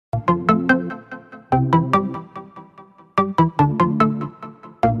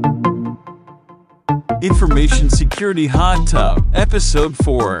Information Security Hot Tub, Episode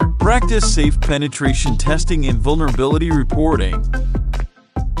 4. Practice Safe Penetration Testing and Vulnerability Reporting.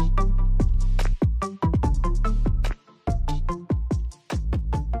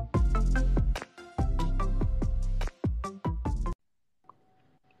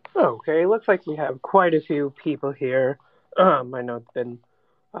 Okay, looks like we have quite a few people here. I know it's been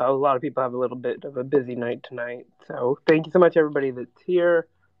a lot of people have a little bit of a busy night tonight, so thank you so much everybody that's here,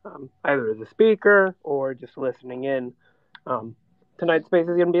 either as a speaker or just listening in. Tonight's space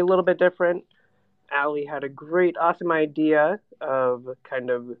is going to be a little bit different. Ali had a great, awesome idea of kind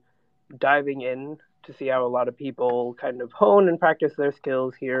of diving in to see how a lot of people kind of hone and practice their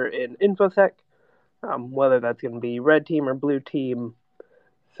skills here in InfoSec, whether that's going to be red team or blue team.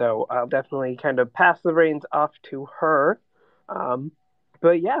 So I'll definitely kind of pass the reins off to her.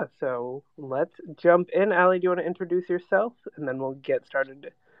 But yeah, so let's jump in. Ali, do you want to introduce yourself? And then we'll get started to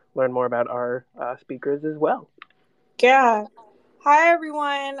learn more about our speakers as well. Yeah. Hi,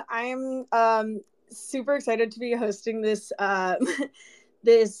 everyone. I'm super excited to be hosting this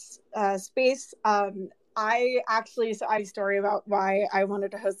space. I have a story about why I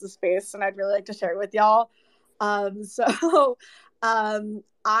wanted to host the space, and I'd really like to share it with y'all.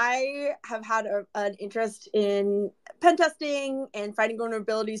 I have had an interest in pen testing and finding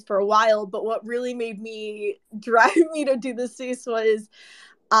vulnerabilities for a while, but what really made me drive me to do this space was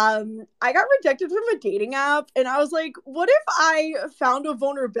I got rejected from a dating app, and I was like, what if I found a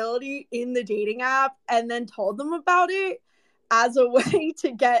vulnerability in the dating app and then told them about it as a way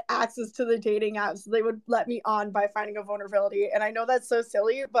to get access to the dating app so they would let me on by finding a vulnerability? And I know that's so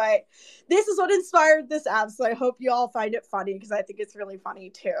silly, but this is what inspired this app, so I hope you all find it funny because I think it's really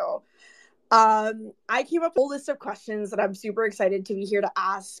funny too. I came up with a list of questions that I'm super excited to be here to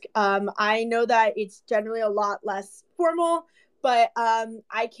ask. I know that it's generally a lot less formal, but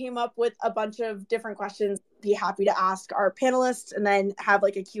I came up with a bunch of different questions. Be happy to ask our panelists and then have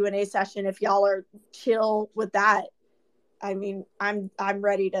like a Q&A session if y'all are chill with that. I mean, I'm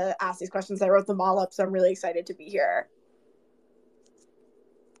ready to ask these questions. I wrote them all up, so I'm really excited to be here.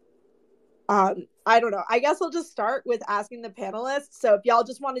 I don't know. I guess I'll just start with asking the panelists. So if y'all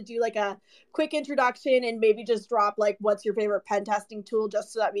just want to do like a quick introduction and maybe just drop like what's your favorite pen testing tool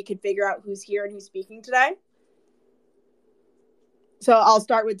just so that we can figure out who's here and who's speaking today. So I'll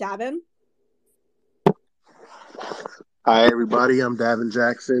start with Davin. Hi, everybody. I'm Davin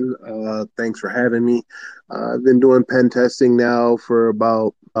Jackson. Thanks for having me. I've been doing pen testing now for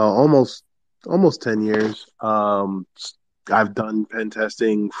about almost 10 years. I've done pen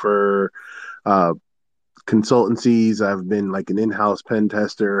testing for consultancies. I've been like an in-house pen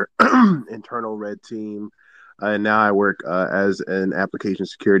tester, internal red team, and now I work as an application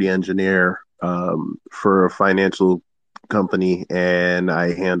security engineer for a financial company, and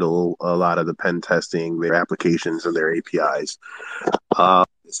I handle a lot of the pen testing, their applications and their APIs. As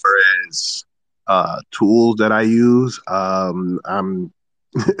far as tools that I use, I'm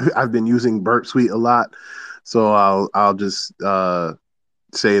I've been using Burp Suite a lot, so I'll just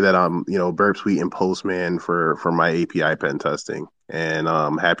say that I'm Burp Suite and Postman for my API pen testing, and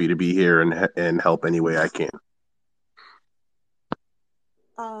I'm happy to be here and help any way I can.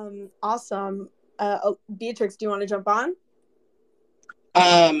 Awesome. Beatrix, do you want to jump on?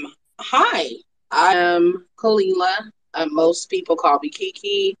 Hi, I am Khalilah. Most people call me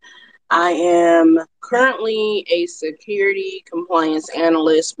Kiki. I am currently a security compliance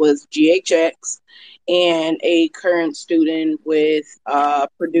analyst with GHX and a current student with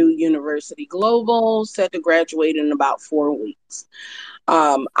Purdue University Global, set to graduate in about 4 weeks.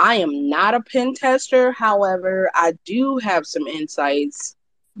 I am not a pen tester. However, I do have some insights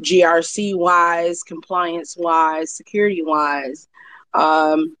GRC-wise, compliance-wise, security-wise,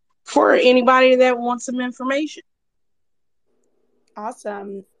 for anybody that wants some information.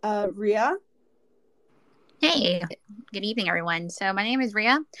 Awesome. Rhea? Hey, good evening, everyone. So my name is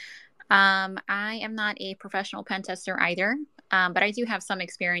Rhea. I am not a professional pen tester either, but I do have some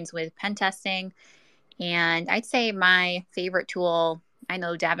experience with pen testing. And I'd say my favorite tool, I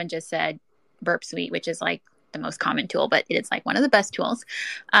know Davin just said Burp Suite, which is like the most common tool, but it is like one of the best tools.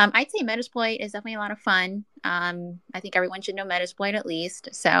 I'd say Metasploit is definitely a lot of fun. I think everyone should know Metasploit at least.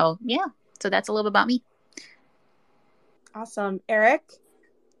 So yeah, so that's a little bit about me. Awesome. Eric?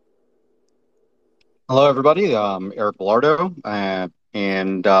 Hello, everybody. I'm Eric Bellardo,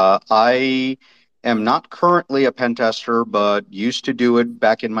 and I am not currently a pen tester, but used to do it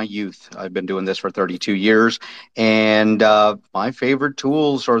back in my youth. I've been doing this for 32 years, and my favorite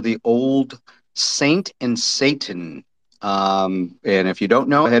tools are the old Saint and Satan. And if you don't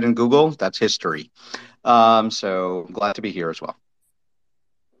know, go ahead and Google. That's history. So I'm glad to be here as well.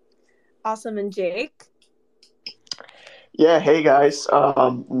 Awesome. And Jake? Yeah, hey guys.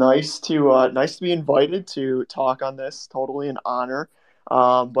 Nice to be invited to talk on this. Totally an honor.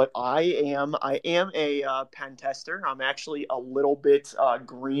 But I am a pen tester. I'm actually a little bit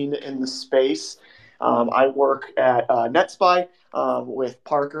green in the space. I work at NetSpy with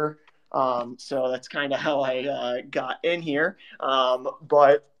Parker. So that's kind of how I got in here.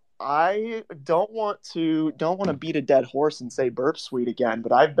 But I don't want to beat a dead horse and say Burp Suite again.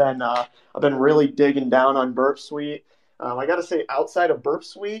 But I've been really digging down on Burp Suite. I got to say, outside of Burp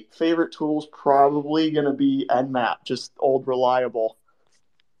Suite, favorite tool's probably going to be Nmap, just old reliable.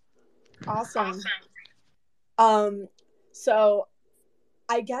 Awesome. So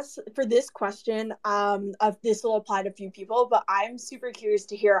I guess for this question, this will apply to a few people, but I'm super curious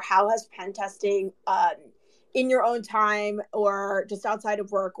to hear how has pen testing, in your own time or just outside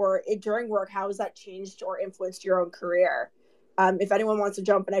of work or during work, how has that changed or influenced your own career? If anyone wants to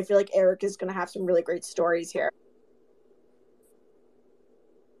jump in, I feel like Eric is going to have some really great stories here.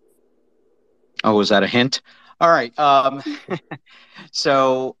 Oh, was that a hint? All right.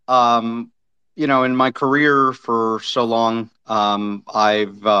 So, in my career for so long,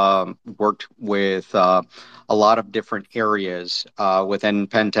 I've worked with a lot of different areas within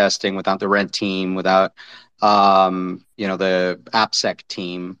pen testing, without the red team, without the AppSec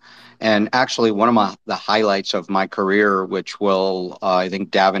team. And actually, one of the highlights of my career, which I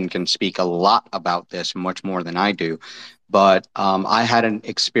think Davin can speak a lot about this, much more than I do, but I had an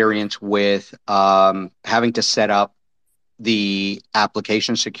experience with having to set up the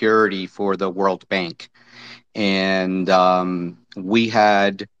application security for the World Bank. And we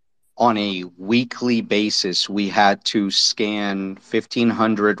had, on a weekly basis, we had to scan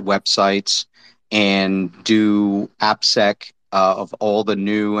 1,500 websites and do AppSec of all the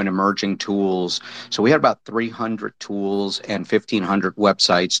new and emerging tools. So we had about 300 tools and 1,500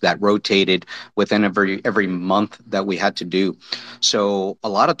 websites that rotated within every month that we had to do. So a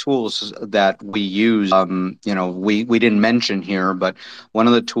lot of tools that we use, we didn't mention here, but one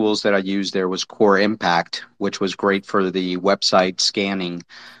of the tools that I used there was Core Impact, which was great for the website scanning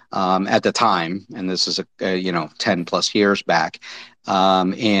at the time, and this is 10 plus years back.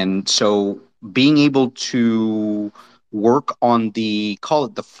 And so being able to work on call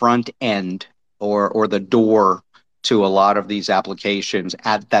it the front end or the door to a lot of these applications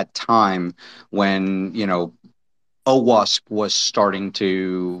at that time when, OWASP was starting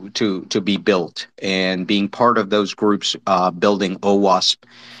to be built, and being part of those groups building OWASP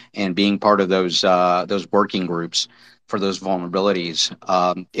and being part of those working groups for those vulnerabilities.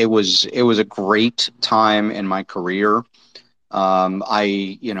 It was a great time in my career.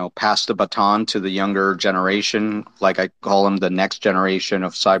 I passed the baton to the younger generation, like I call them, the next generation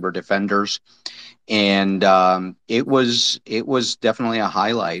of cyber defenders. And it was definitely a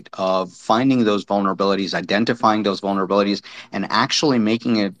highlight of finding those vulnerabilities, identifying those vulnerabilities, and actually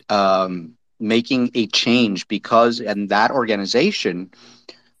making a change, because in that organization,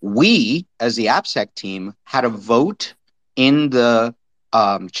 we, as the AppSec team, had a vote in the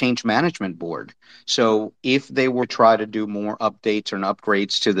change management board. So if they were to try to do more updates and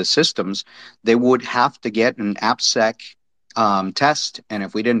upgrades to the systems, they would have to get an AppSec test. And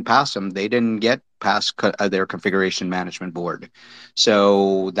if we didn't pass them, they didn't get past their configuration management board.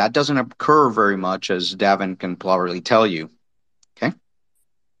 So that doesn't occur very much, as Davin can probably tell you. Okay.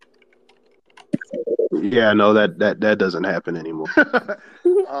 Yeah, no, that doesn't happen anymore.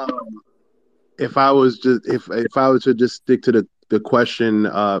 If I was just if I was to just stick to the question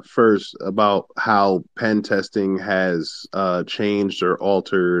first about how pen testing has changed or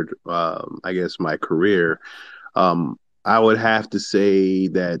altered, I guess, my career, I would have to say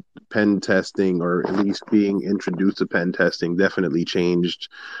that pen testing, or at least being introduced to pen testing, definitely changed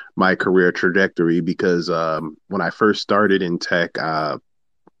my career trajectory, because when I first started in tech,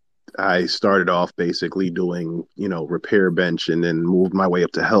 I started off basically doing, repair bench, and then moved my way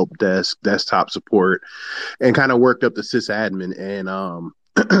up to help desk, desktop support, and kind of worked up to sysadmin. And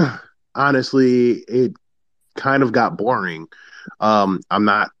honestly, it kind of got boring. I'm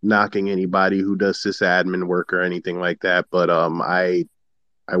not knocking anybody who does sysadmin work or anything like that, but I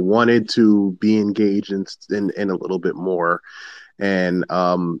wanted to be engaged in a little bit more. And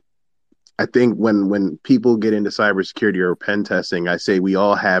I think when people get into cybersecurity or pen testing, I say we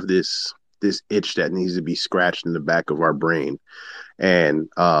all have this itch that needs to be scratched in the back of our brain, and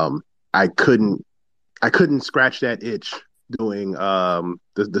I couldn't scratch that itch doing the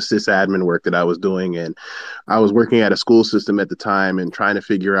sysadmin work that I was doing. And I was working at a school system at the time and trying to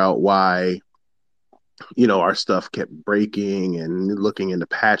figure out why our stuff kept breaking, and looking into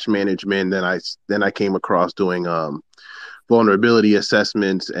patch management. Then I came across doing vulnerability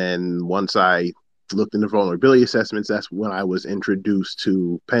assessments, and once I looked into vulnerability assessments. That's when I was introduced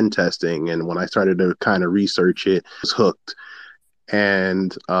to pen testing. And when I started to kind of research it, I was hooked.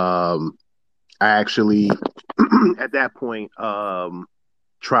 And I actually, at that point,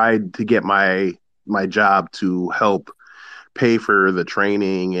 tried to get my job to help pay for the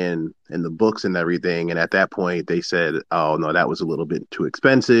training and the books and everything. And at that point, they said, "Oh no, that was a little bit too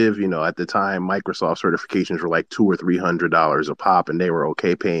expensive." You know, at the time, Microsoft certifications were like $200 or $300 a pop, and they were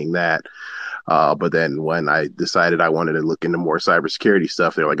okay paying that. But then when I decided I wanted to look into more cybersecurity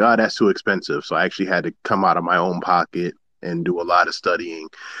stuff, they were like, "Oh, that's too expensive." So I actually had to come out of my own pocket and do a lot of studying.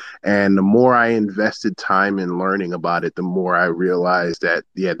 And the more I invested time in learning about it, the more I realized that,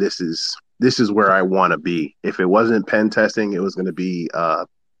 yeah, this is where I want to be. If it wasn't pen testing, it was going to be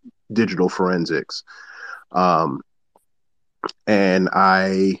digital forensics. And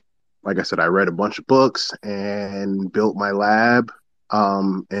like I said, I read a bunch of books and built my lab,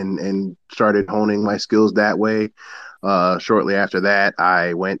 and started honing my skills that way. Shortly after that,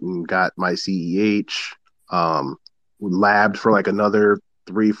 I went and got my CEH, labbed for like another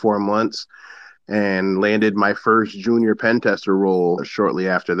 3-4 months, and landed my first junior pen tester role shortly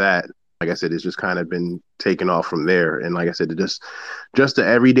after that. Like I said, it's just kind of been taken off from there. And like I said, just the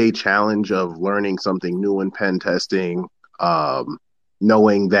everyday challenge of learning something new in pen testing,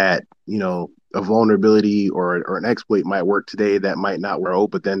 knowing that, you know, a vulnerability or an exploit might work today that might not work,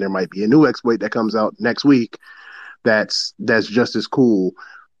 but then there might be a new exploit that comes out next week that's just as cool.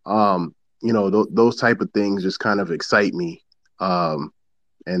 You know, those type of things just kind of excite me. And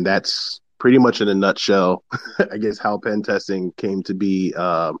that's pretty much in a nutshell, I guess, how pen testing came to be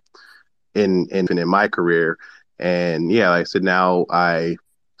in my career. And yeah, like I said, now I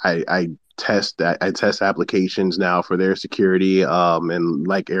test applications now for their security. And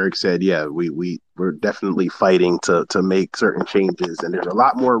like Eric said, yeah, we're definitely fighting to make certain changes. And there's a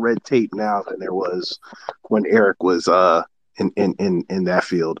lot more red tape now than there was when Eric was in that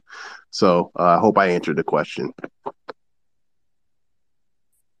field. So I hope I answered the question.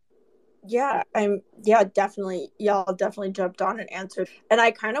 Definitely. Y'all definitely jumped on and answered. And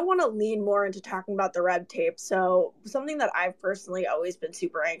I kind of want to lean more into talking about the red tape. So something that I've personally always been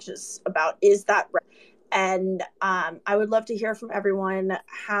super anxious about is that red. And I would love to hear from everyone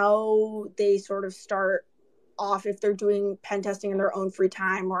how they sort of start off if they're doing pen testing in their own free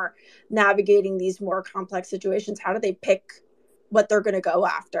time or navigating these more complex situations. How do they pick what they're going to go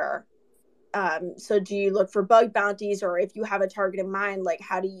after? So do you look for bug bounties, or if you have a target in mind, like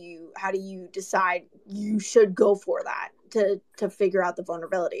how do you decide you should go for that to figure out the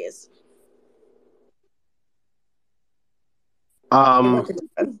vulnerabilities?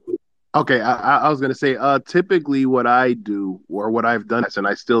 Okay, I was gonna say, typically what I do or what I've done, and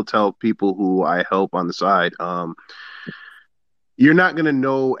I still tell people who I help on the side, you're not gonna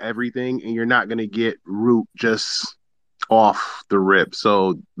know everything, and you're not gonna get root just off the rip.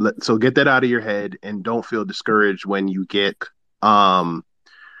 So get that out of your head and don't feel discouraged when you get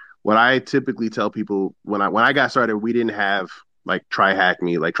what I typically tell people when I got started, we didn't have like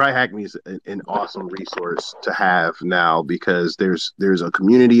TryHackMe. Like TryHackMe is an awesome resource to have now because there's a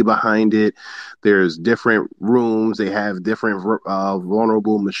community behind it. There's different rooms. They have different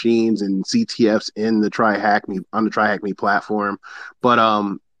vulnerable machines and CTFs in the TryHackMe platform. But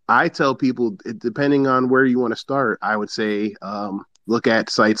I tell people, depending on where you want to start, I would say look at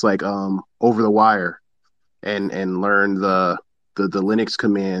sites like Over the Wire and learn the Linux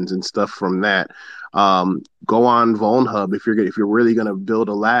commands and stuff from that. Go on VulnHub if you're really gonna build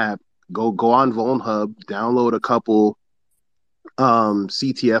a lab. Go on VulnHub, download a couple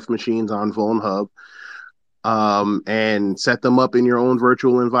CTF machines on VulnHub, and set them up in your own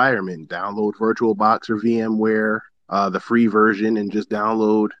virtual environment. Download VirtualBox or VMware, the free version, and just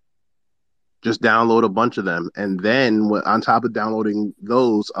download a bunch of them. And then on top of downloading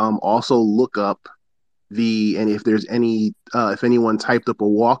those, also look up and if there's if anyone typed up a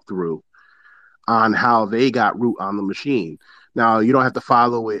walkthrough on how they got root on the machine. Now, you don't have to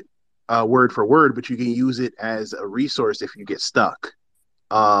follow it word for word, but you can use it as a resource if you get stuck.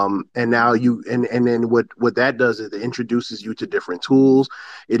 And now and then what that does is it introduces you to different tools.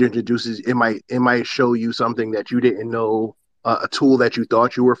 It might show you something that you didn't know, a tool that you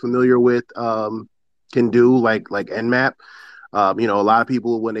thought you were familiar with can do, like Nmap. A lot of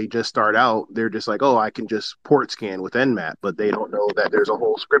people, when they just start out, they're just like, oh, I can just port scan with Nmap, but they don't know that there's a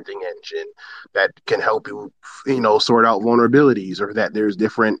whole scripting engine that can help you, sort out vulnerabilities, or that there's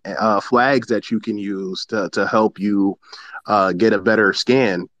different flags that you can use to help you get a better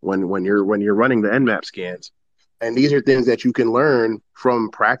scan when you're running the Nmap scans. And these are things that you can learn from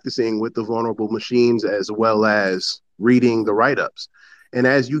practicing with the vulnerable machines as well as reading the write-ups. And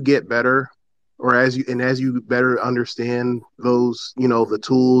as you get better, or as you better understand those, the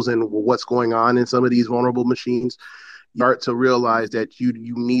tools and what's going on in some of these vulnerable machines, you start to realize that you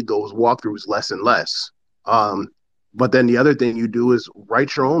need those walkthroughs less and less. But then the other thing you do is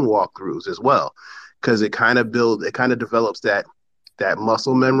write your own walkthroughs as well, because it kind of develops that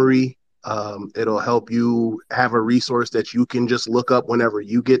muscle memory. It'll help you have a resource that you can just look up whenever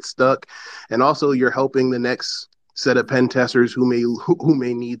you get stuck, and also you're helping the next set of pen testers who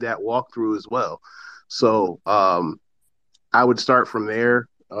may need that walkthrough as well. So I would start from there,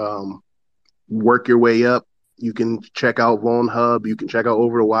 work your way up. You can check out VulnHub, you can check out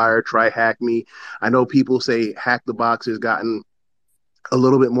Over the Wire, try Hack Me. I know people say Hack the Box has gotten a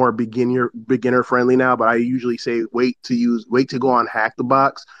little bit more beginner friendly now, but I usually say wait to go on Hack the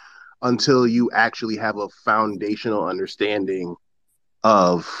Box until you actually have a foundational understanding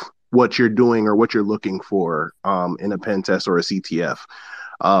of what you're doing or what you're looking for in a pen test or a CTF,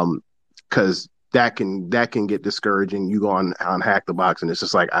 because that can get discouraging. You go on Hack the Box and it's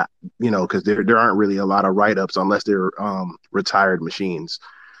just like, because there aren't really a lot of write-ups unless they're retired machines.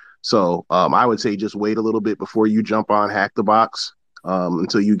 So I would say just wait a little bit before you jump on Hack the Box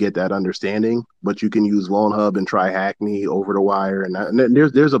until you get that understanding. But you can use VulnHub and try Hack Me, Over the Wire, and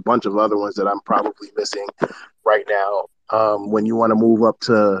there's a bunch of other ones that I'm probably missing right now. When you want to move up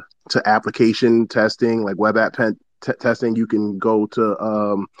to application testing, like web app testing, you can go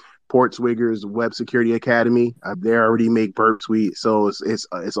to Portswigger's Web Security Academy. They already make Burp Suite, so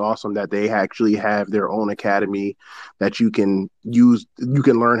it's awesome that they actually have their own academy that you can use. You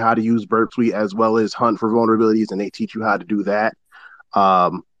can learn how to use Burp Suite as well as hunt for vulnerabilities, and they teach you how to do that.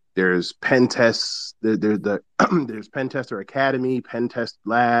 There's pen tests. There's Pen Tester Academy, Pen Test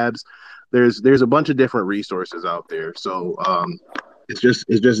Labs. There's a bunch of different resources out there. So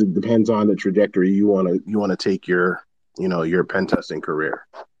it depends on the trajectory you want to take your pen testing career.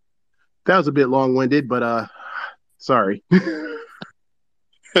 That was a bit long-winded, but sorry.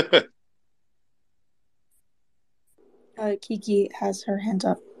 Kiki has her hand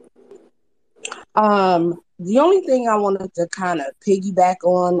up. The only thing I wanted to kind of piggyback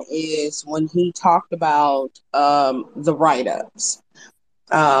on is when he talked about the write-ups.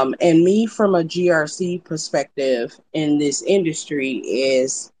 And me from a GRC perspective in this industry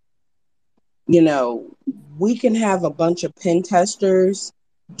is, we can have a bunch of pen testers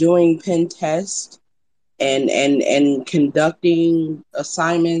doing pen tests and conducting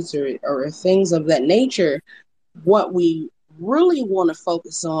assignments or things of that nature. What we really want to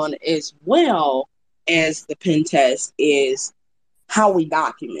focus on as well as the pen test is how we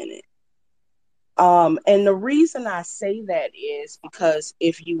document it. And the reason I say that is because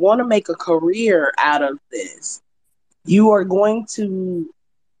if you want to make a career out of this, you are going to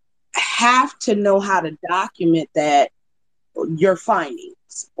have to know how to document your findings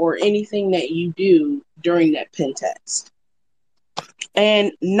or anything that you do during that pen test.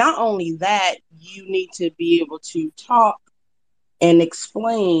 And not only that, you need to be able to talk and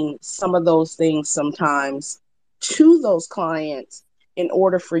explain some of those things sometimes to those clients in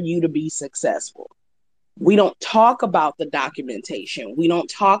order for you to be successful. We don't talk about the documentation. We don't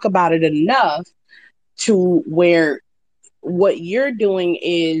talk about it enough to where what you're doing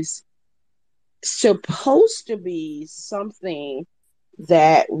is supposed to be something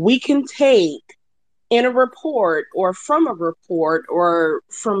that we can take in a report or from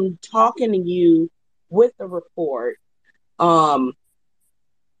talking to you with the report,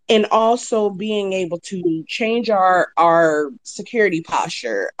 and also being able to change our security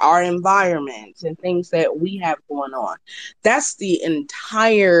posture, our environment, and things that we have going on. That's the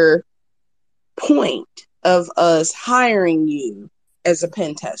entire point of us hiring you as a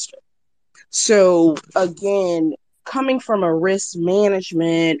pen tester. So again, coming from a risk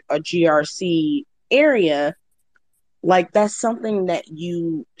management, a GRC area, like that's something that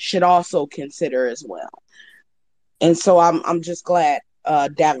you should also consider as well. And so I'm just glad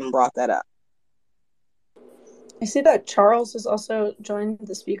Davin brought that up. I see that Charles has also joined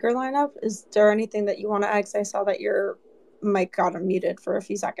the speaker lineup. Is there anything that you want to add? I saw that your mic got unmuted for a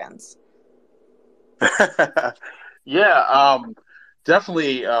few seconds. Yeah,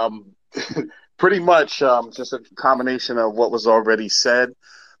 definitely. Pretty much just a combination of what was already said,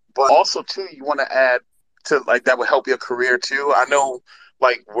 but also too, you want to add to like that would help your career too. I know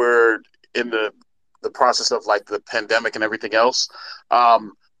like we're in the process of like the pandemic and everything else.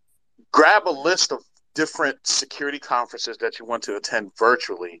 Grab a list of different security conferences that you want to attend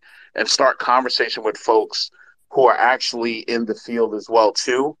virtually and start conversation with folks who are actually in the field as well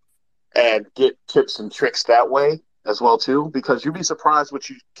too, and get tips and tricks that way as well too, because you'd be surprised what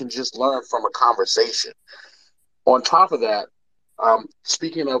you can just learn from a conversation. On top of that,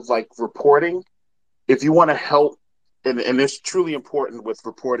 speaking of like reporting, if you want to help, and it's truly important with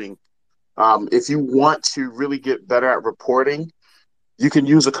reporting, if you want to really get better at reporting, you can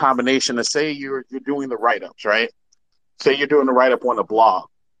use a combination of, say you're doing the write-ups, right? Say you're doing the write-up on a blog,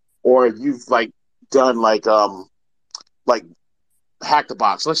 or you've done like Hack the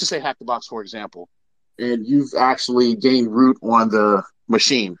Box. Let's just say Hack the Box, for example, and you've actually gained root on the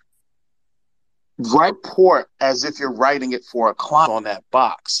machine. Report as if you're writing it for a client on that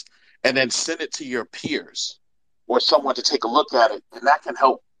box, and then send it to your peers or someone to take a look at it, and that can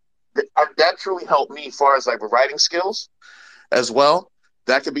help. That truly helped me as far as like writing skills as well.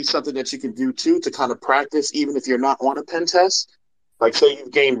 That could be something that you can do too to kind of practice, even if you're not on a pen test. Like say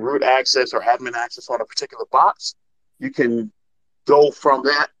you've gained root access or admin access on a particular box, you can go from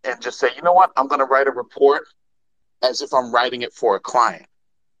that and just say, you know what, I'm going to write a report as if I'm writing it for a client.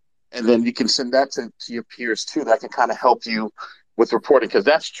 And then you can send that to your peers too. That can kind of help you with reporting, because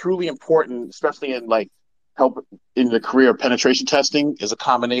that's truly important, especially in help in the career of penetration testing, is a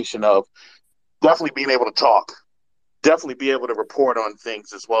combination of definitely being able to talk, definitely be able to report on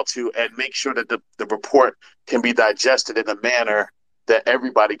things as well too, and make sure that the report can be digested in a manner that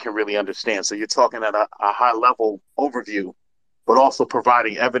everybody can really understand. So you're talking at a high level overview, but also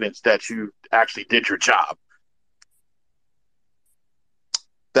providing evidence that you actually did your job.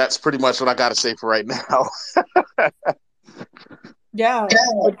 That's pretty much what I got to say for right now. Yeah,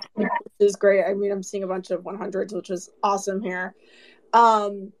 which is great. I mean, I'm seeing a bunch of 100s, which is awesome here.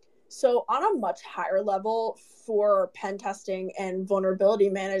 So on a much higher level for pen testing and vulnerability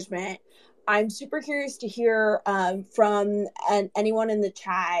management, I'm super curious to hear from anyone in the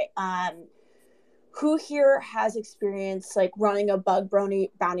chat who here has experience running a bug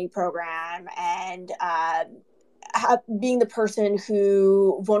bounty program and being the person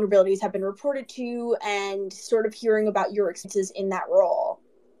who vulnerabilities have been reported to, and sort of hearing about your experiences in that role.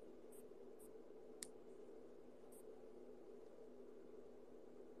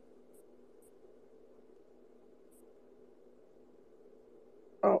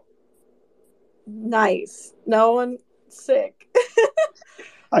 Oh, nice. No one sick.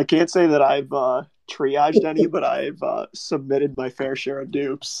 I can't say that I've triaged any, but I've submitted my fair share of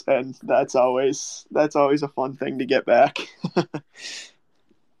dupes, and that's always a fun thing to get back.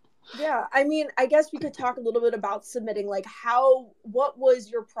 Yeah, I mean, I guess we could talk a little bit about submitting. What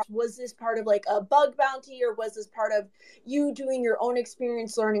was your was this part of a bug bounty, or was this part of you doing your own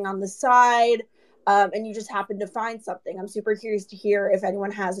experience learning on the side, and you just happened to find something? I'm super curious to hear if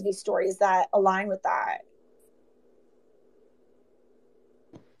anyone has any stories that align with that.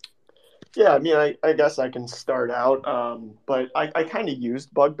 Yeah, I mean, I guess I can start out, but I kind of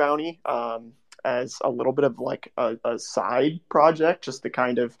used bug bounty as a little bit of a side project, just to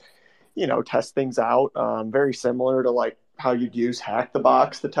kind of test things out. Very similar to how you'd use Hack the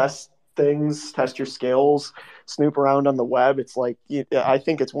Box to test things, test your skills, snoop around on the web. It's I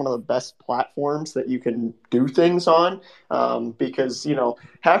think it's one of the best platforms that you can do things on, because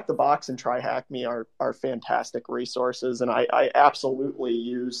Hack the Box and Try Hack Me are fantastic resources, and I absolutely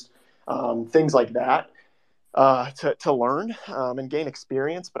used things like that to learn and gain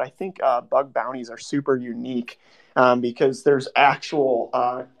experience. But I think bug bounties are super unique because there's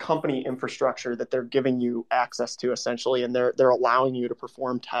actual company infrastructure that they're giving you access to, essentially, and they're allowing you to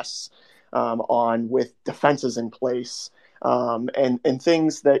perform tests on with defenses in place and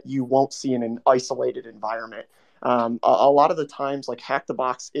things that you won't see in an isolated environment. A lot of the times, Hack the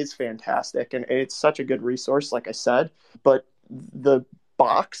Box is fantastic, and it's such a good resource, like I said, but the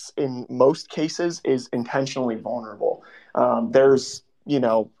box in most cases is intentionally vulnerable. There's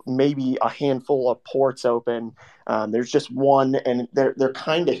maybe a handful of ports open. There's just one, and they're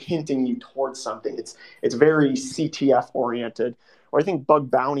kind of hinting you towards something. It's very CTF oriented. Or I think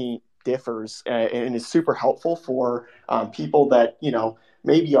bug bounty differs and is super helpful for people that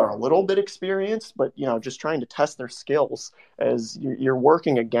maybe are a little bit experienced, but just trying to test their skills as you're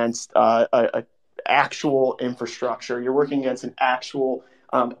working against a actual infrastructure. You're working against an actual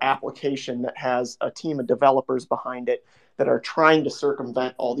application that has a team of developers behind it that are trying to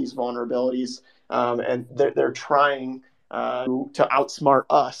circumvent all these vulnerabilities, and they're trying to outsmart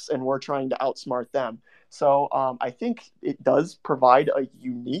us, and we're trying to outsmart them. So I think it does provide a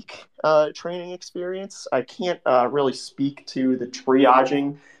unique training experience. I can't really speak to the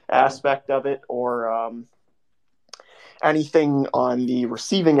triaging aspect of it or anything on the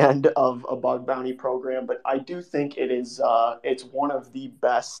receiving end of a bug bounty program, but I do think it's one of the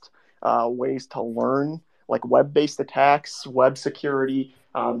best ways to learn web-based attacks, web security,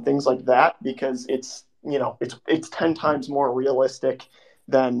 things like that, because it's 10 times more realistic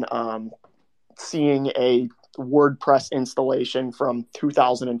than seeing a WordPress installation from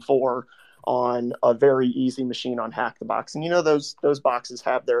 2004 on a very easy machine on Hack the Box. And those boxes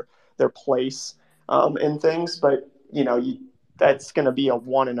have their place in things, but that's going to be a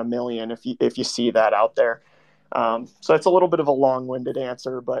 1 in a million if you see that out there. So it's a little bit of a long-winded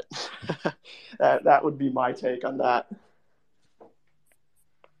answer, but that would be my take on that.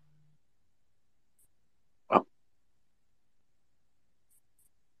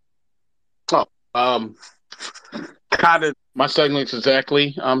 Kind of my segments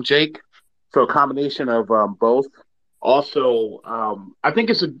exactly, Jake. So a combination of both. Also, I think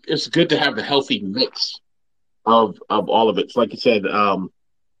it's good to have a healthy mix of all of it. So like you said,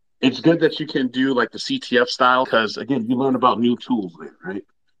 it's good that you can do like the CTF style because again, you learn about new tools there, right?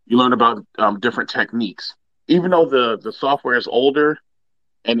 You learn about different techniques. Even though the software is older,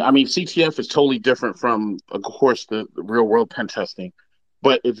 and I mean CTF is totally different from, of course, the real world pen testing,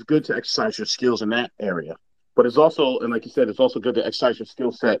 but it's good to exercise your skills in that area. But it's also, and like you said, it's also good to exercise your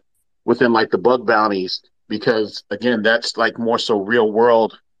skill set within like the bug bounties because again, that's like more so real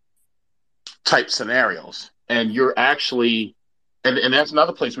world type scenarios, and you're actually, and that's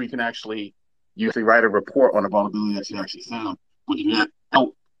another place where you actually write a report on a vulnerability that you actually found, but you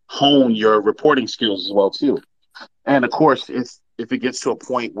help hone your reporting skills as well too. And of course, if it gets to a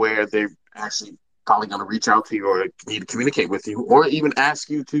point where they're actually probably going to reach out to you or need to communicate with you, or even ask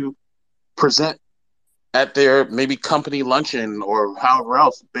you to present at their maybe company luncheon or however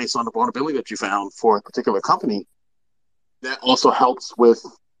else based on the vulnerability that you found for a particular company, that also helps with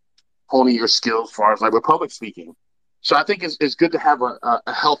honing your skills as far as like with public speaking. So I think it's good to have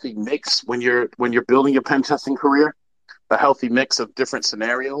a healthy mix when you're building your pen testing career, a healthy mix of different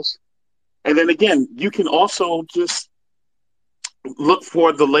scenarios. And then again, you can also just look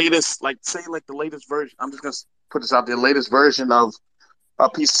for the latest, like say like the latest version. I'm just gonna put this out there, the latest version of a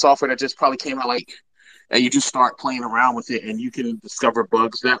piece of software that just probably came out and you just start playing around with it and you can discover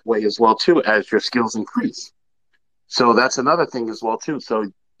bugs that way as well too as your skills increase. So that's another thing as well too. So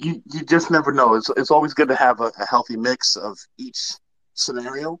you just never know. It's always good to have a healthy mix of each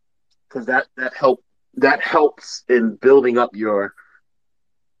scenario because that helps in building up your,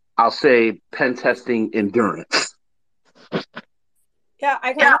 I'll say, pen testing endurance. Yeah,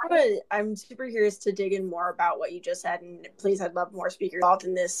 I kind of want to. I'm super curious to dig in more about what you just said, and please, I'd love more speakers involved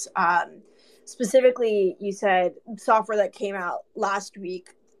in this. Specifically, you said software that came out last week.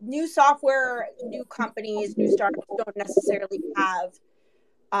 New software, new companies, new startups don't necessarily have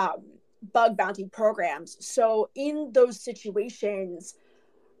bug bounty programs. So, in those situations,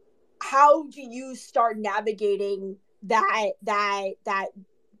 how do you start navigating that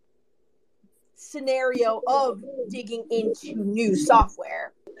scenario of digging into new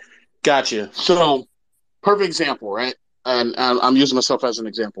software? Gotcha. So, perfect example, right? And I'm using myself as an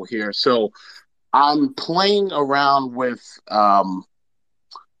example here. So, I'm playing around with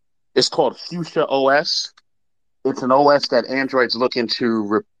it's called Fuchsia OS. It's an OS that Android's looking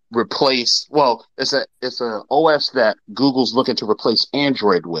to replace. Well, it's a OS that Google's looking to replace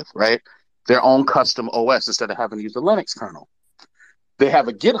Android with, right? Their own custom OS instead of having to use the Linux kernel. They have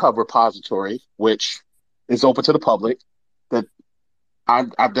a GitHub repository which is open to the public that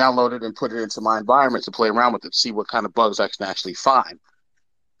I've downloaded and put it into my environment to play around with it, to see what kind of bugs I can actually find.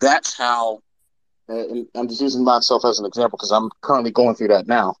 That's how. And I'm just using myself as an example because I'm currently going through that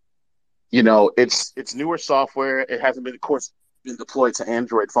now. It's newer software. It hasn't been, of course, been deployed to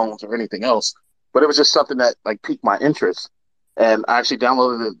Android phones or anything else, but it was just something that like piqued my interest. And I actually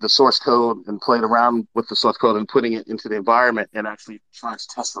downloaded the source code and played around with the source code and putting it into the environment and actually trying to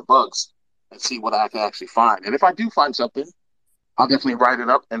test for bugs and see what I can actually find. And if I do find something, I'll definitely write it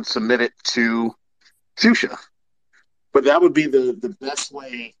up and submit it to Fuchsia. But that would be the best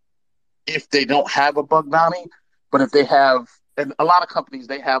way if they don't have a bug bounty. But if they have, and a lot of companies,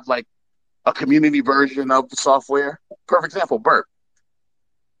 they have like a community version of the software. Perfect example, Burp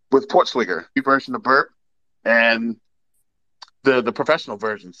with PortSwigger, version of Burp, and the professional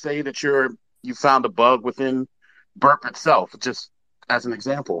version. Say that you found a bug within Burp itself, just as an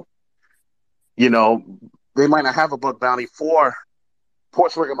example. They might not have a bug bounty for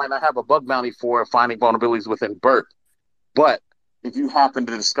PortSwigger might not have a bug bounty for finding vulnerabilities within Burp, but if you happen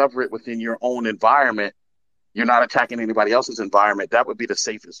to discover it within your own environment, you're not attacking anybody else's environment. That would be the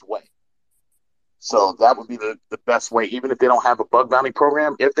safest way. So that would be the best way, even if they don't have a bug bounty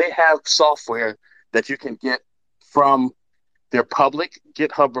program. If they have software that you can get from their public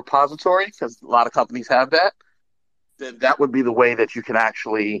GitHub repository, because a lot of companies have that, then that would be the way that you can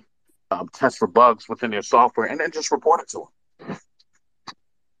actually test for bugs within their software and then just report it to them.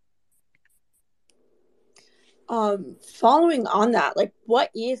 Following on that, like what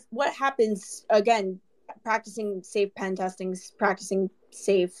happens again, practicing safe pen testing, practicing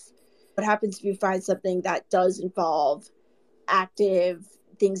safe What happens if you find something that does involve active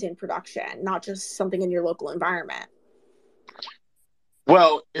things in production, not just something in your local environment?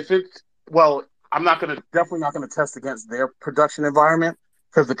 Well, I'm definitely not gonna test against their production environment,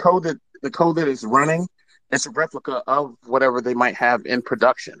 because the code that is running, it's a replica of whatever they might have in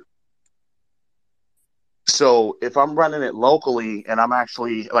production. So if I'm running it locally and I'm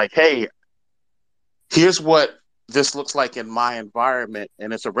actually like, hey, here's what this looks like in my environment,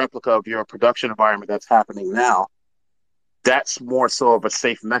 and it's a replica of your production environment that's happening now, that's more so of a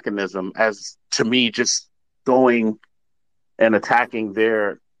safe mechanism, as to me just going and attacking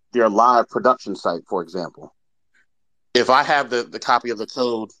their live production site, for example. If I have the copy of the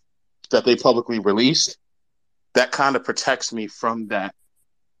code that they publicly released, that kind of protects me from that,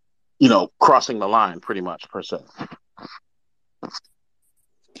 crossing the line, pretty much, per se.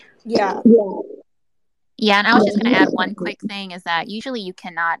 Yeah. Yeah, and I was just going to add one quick thing, is that usually you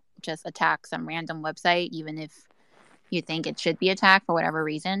cannot just attack some random website, even if you think it should be attacked for whatever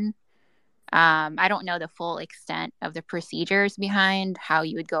reason. I don't know the full extent of the procedures behind how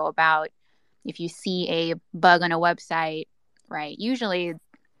you would go about if you see a bug on a website, right? Usually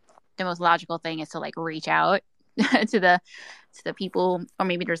the most logical thing is to like reach out to the people, or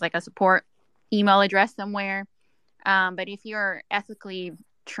maybe there's like a support email address somewhere. But if you're ethically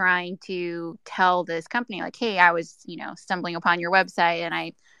trying to tell this company like, hey, I was, stumbling upon your website and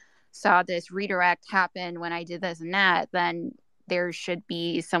I saw this redirect happen when I did this and that, then there should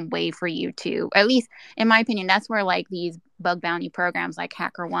be some way for you to, at least in my opinion, that's where like these bug bounty programs like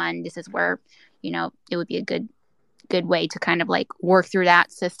HackerOne, this is where, it would be a good way to kind of like work through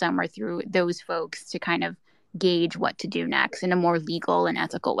that system or through those folks to kind of gauge what to do next in a more legal and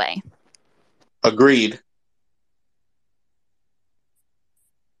ethical way. Agreed.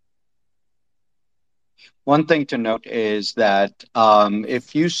 One thing to note is that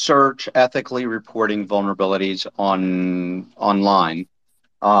if you search ethically reporting vulnerabilities online,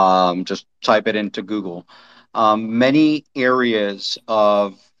 just type it into Google. Many areas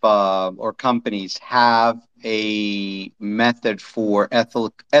of or companies have a method for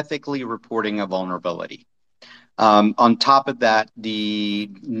ethically reporting a vulnerability. On top of that,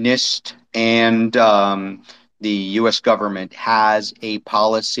 the NIST and the U.S. government has a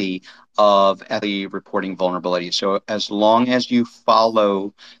policy of ethically reporting vulnerabilities. So as long as you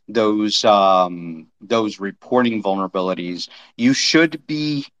follow those reporting vulnerabilities, you should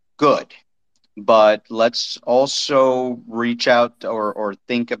be good. But let's also reach out or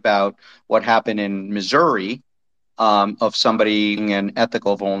think about what happened in Missouri, of somebody in an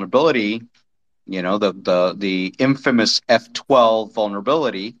ethical vulnerability, the infamous F12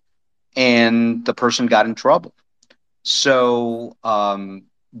 vulnerability, and the person got in trouble. So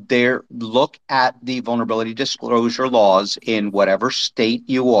look at the vulnerability disclosure laws in whatever state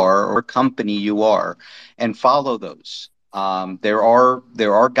you are or company you are, and follow those. There are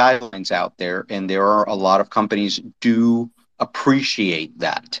guidelines out there, and there are a lot of companies do appreciate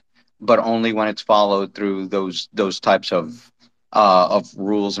that, but only when it's followed through those types of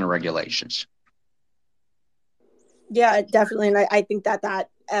rules and regulations. Yeah, definitely, and I think that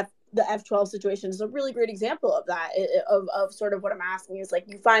the F12 situation is a really great example of that, of sort of what I'm asking is like,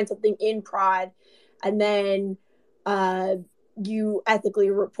 you find something in prod and then you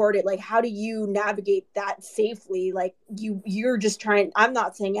ethically report it. Like, how do you navigate that safely? Like, you're just trying, I'm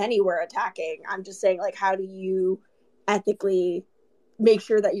not saying anywhere attacking, I'm just saying like, how do you ethically make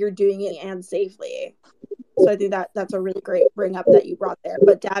sure that you're doing it and safely? So I think that's a really great bring up that you brought there.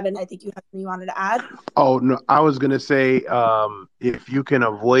 But Davin, I think you have something you wanted to add. Oh no, I was gonna say, if you can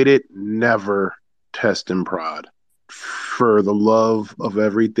avoid it, never test and prod. For the love of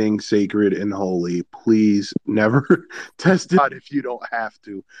everything sacred and holy, please never test it if you don't have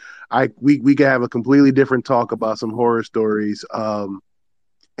to. We can have a completely different talk about some horror stories.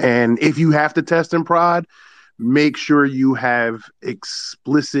 And if you have to test and prod, make sure you have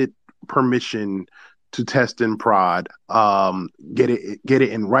explicit permission to test and prod. Get it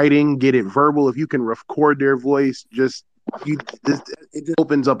in writing, get it verbal. If you can record their voice, it just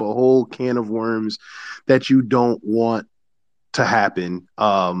opens up a whole can of worms that you don't want to happen.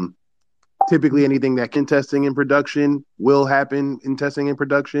 Typically anything that can testing in production will happen in testing in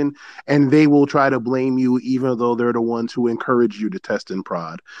production, and they will try to blame you even though they're the ones who encourage you to test and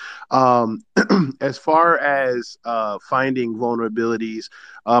prod. As far as finding vulnerabilities,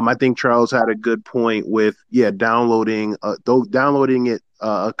 I think Charles had a good point with downloading it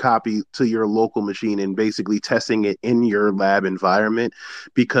a copy to your local machine and basically testing it in your lab environment,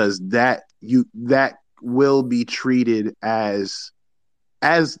 because that will be treated as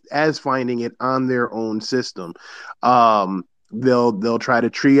finding it on their own system. they'll try to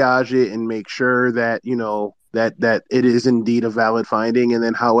triage it and make sure that that it is indeed a valid finding, and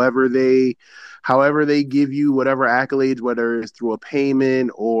then however they give you whatever accolades, whether it's through a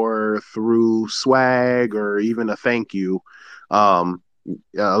payment or through swag or even a thank you.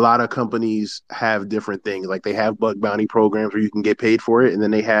 A lot of companies have different things. Like they have bug bounty programs where you can get paid for it, and then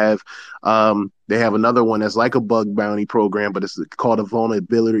they have another one that's like a bug bounty program, but it's called a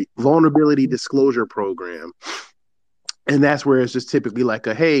vulnerability disclosure program. And that's where it's just typically like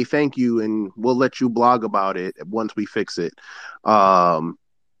a, hey, thank you, and we'll let you blog about it once we fix it. But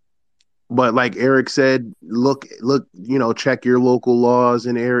like Eric said, look, check your local laws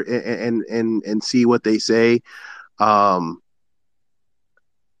and see what they say.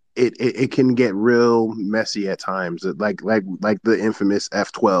 It can get real messy at times, like the infamous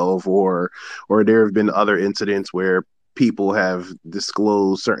F12, or there have been other incidents where people have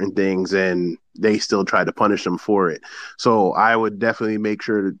disclosed certain things and they still try to punish them for it. So I would definitely make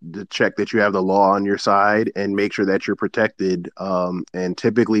sure to check that you have the law on your side and make sure that you're protected. And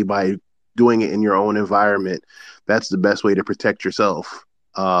typically by doing it in your own environment, that's the best way to protect yourself.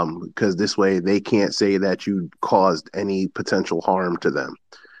 Because this way they can't say that you caused any potential harm to them.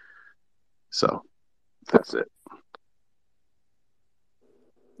 So that's it.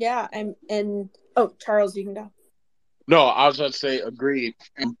 Yeah, and Charles, you can go. No, I was going to say agreed.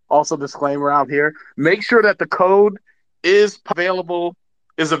 And also, disclaimer out here: make sure that the code is available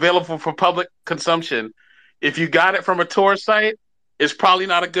for public consumption. If you got it from a Tor site, it's probably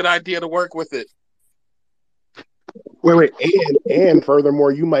not a good idea to work with it. Wait, and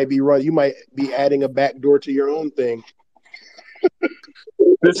furthermore, you might be adding a backdoor to your own thing.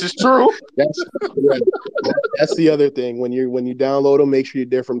 This is true. That's the other thing. When you download them, make sure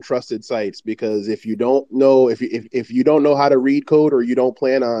they're from trusted sites, because if you don't know if you don't know how to read code, or you don't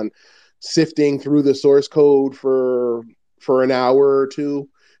plan on sifting through the source code for an hour or two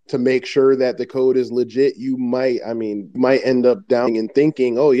to make sure that the code is legit, you might end up down and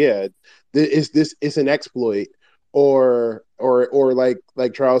thinking, oh yeah, this is an exploit, or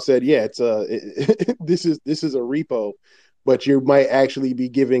like Charles said, yeah, this is a repo. But you might actually be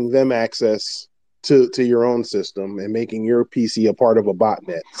giving them access to your own system and making your PC a part of a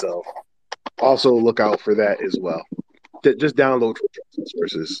botnet. So also look out for that as well. Just download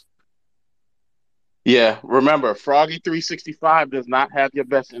sources. Yeah, remember, Froggy365 does not have your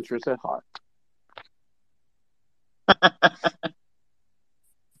best interest at heart.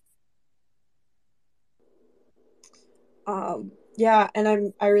 Yeah,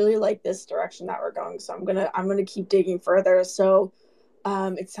 and I really like this direction that we're going, so I'm gonna keep digging further. So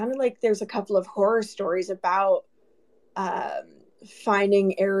it sounded like there's a couple of horror stories about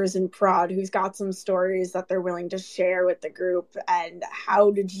finding errors in prod. Who's got some stories that they're willing to share with the group, and how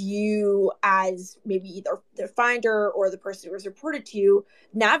did you, as maybe either the finder or the person who was reported to you,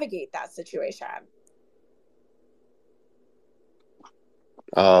 navigate that situation?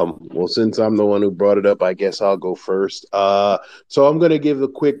 Well, since I'm the one who brought it up, I guess I'll go first. So I'm going to give a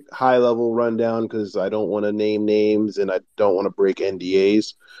quick high-level rundown because I don't want to name names and I don't want to break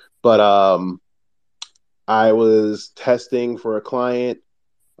NDAs. But I was testing for a client.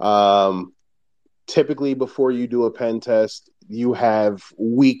 Typically, before you do a pen test, you have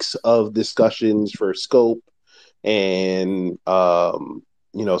weeks of discussions for scope and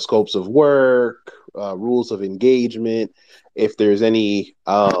scopes of work, rules of engagement. If there's any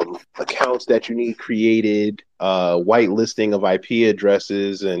accounts that you need created, whitelisting of IP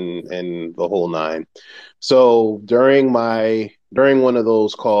addresses, and the whole nine. So during one of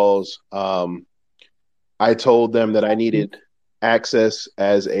those calls, I told them that I needed access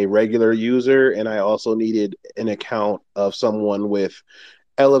as a regular user, and I also needed an account of someone with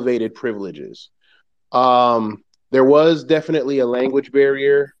elevated privileges. There was definitely a language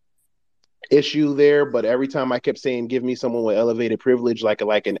barrier issue there, but every time I kept saying, give me someone with elevated privilege, like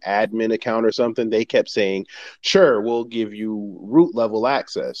an admin account or something, they kept saying, sure, we'll give you root level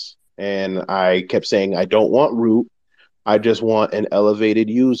access. And I kept saying, I don't want root. I just want an elevated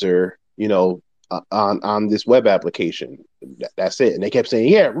user, on this web application. That's it. And they kept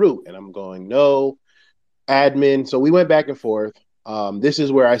saying, yeah, root. And I'm going, no, admin. So we went back and forth. This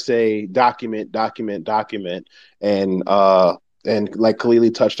is where I say document. And like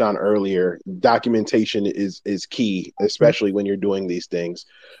Khalilah touched on earlier, documentation is key, especially when you're doing these things.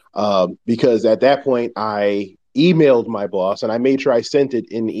 Because at that point, I emailed my boss, and I made sure I sent it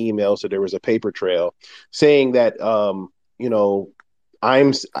in email so there was a paper trail saying that,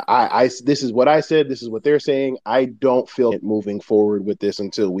 this is what I said, this is what they're saying. I don't feel moving forward with this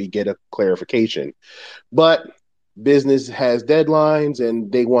until we get a clarification. But business has deadlines,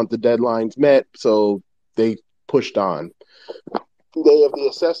 and they want the deadlines met, so they pushed on. Day of the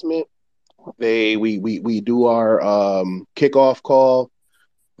assessment, we do our kickoff call.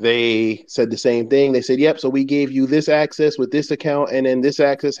 They said the same thing. They said, yep, so we gave you this access with this account, and then this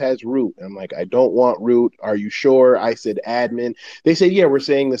access has root. I'm like, I don't want root. Are you sure? I said admin. They said, yeah, we're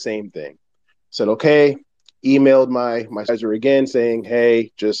saying the same thing. Said, okay. Emailed my supervisor again saying,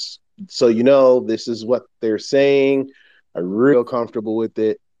 hey, just so you know, this is what they're saying. I really feel comfortable with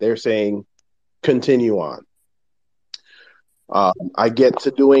it. They're saying, continue on. I get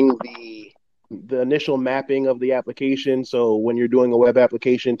to doing the initial mapping of the application. So when you're doing a web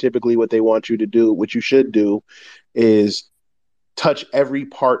application, typically what they want you to do, what you should do, is touch every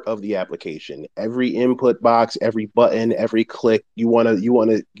part of the application, every input box, every button, every click. You want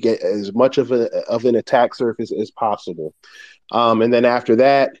to get as much of an attack surface as possible. And then after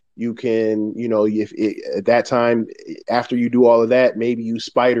that, you can, at that time, after you do all of that, maybe you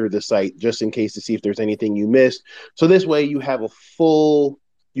spider the site just in case to see if there's anything you missed. So this way you have a full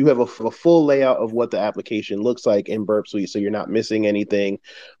layout of what the application looks like in Burp Suite, so you're not missing anything.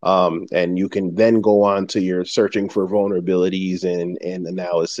 And you can then go on to your searching for vulnerabilities and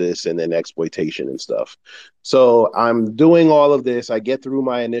analysis and then exploitation and stuff. So I'm doing all of this. I get through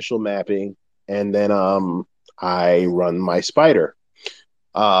my initial mapping, and then I run my spider.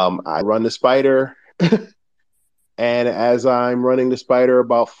 I run the spider, and as I'm running the spider,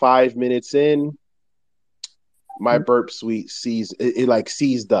 about 5 minutes in, my Burp Suite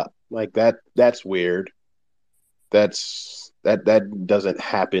seized up. Like that's weird. That doesn't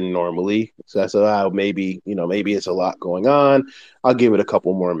happen normally. So I said, maybe it's a lot going on. I'll give it a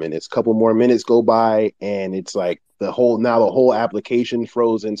couple more minutes. Couple more minutes go by, and it's like the whole application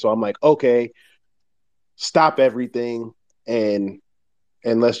frozen. So I'm like, okay, stop everything and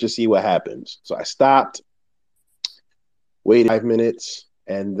let's just see what happens. So I stopped, waited 5 minutes,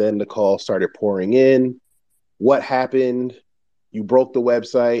 and then the call started pouring in. What happened? You broke the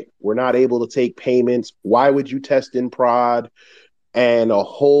website. We're not able to take payments. Why would you test in prod? And a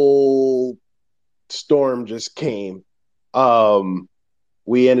whole storm just came.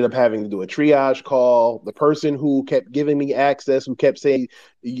 We ended up having to do a triage call. The person who kept giving me access, who kept saying,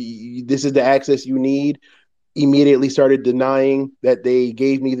 this is the access you need, immediately started denying that they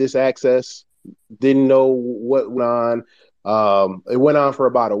gave me this access. Didn't know what went on. It went on for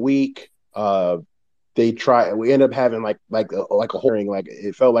about a week. We ended up having like a hearing. Like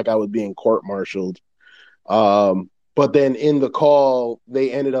it felt like I was being court-martialed. But then in the call,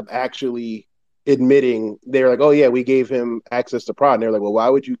 they ended up actually admitting, they're like, oh yeah, we gave him access to prod. And they're like, well, why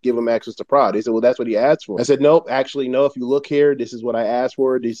would you give him access to prod? They said, well, that's what he asked for. I said, nope, actually, no, if you look here, this is what I asked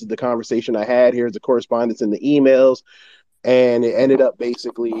for. This is the conversation I had. Here's the correspondence in the emails. And it ended up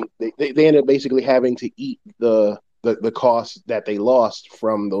basically, they ended up basically having to eat the costs that they lost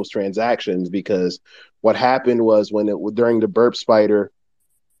from those transactions, because what happened was during the burp spider,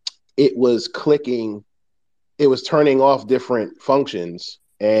 it was turning off different functions.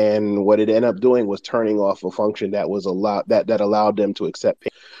 And what it ended up doing was turning off a function that was that allowed them to accept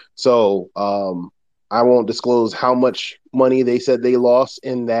payment. So I won't disclose how much money they said they lost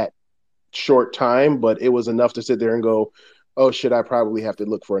in that short time, but it was enough to sit there and go, oh shit, I probably have to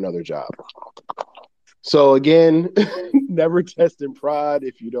look for another job. So again, never test in prod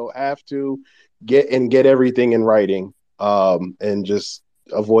if you don't have to. Get everything in writing, and just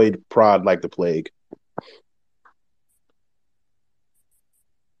avoid prod like the plague.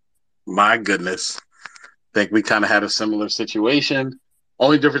 My goodness. I think we kind of had a similar situation.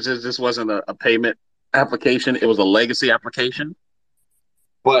 Only difference is this wasn't a payment application. It was a legacy application.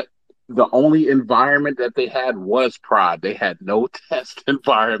 But the only environment that they had was prod. They had no test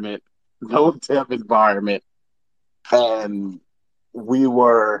environment, no dev environment. And we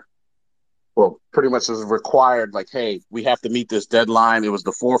were, well, pretty much was required, like, hey, we have to meet this deadline. It was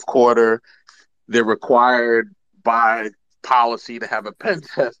the fourth quarter. They're required by policy to have a pen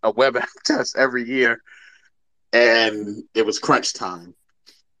test, a web app test every year, and it was crunch time.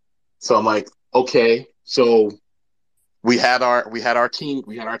 So I'm like, okay. So we had our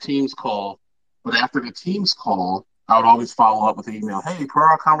team's call, but after the team's call, I would always follow up with an email. Hey, per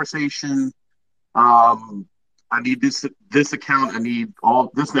our conversation, I need this account. I need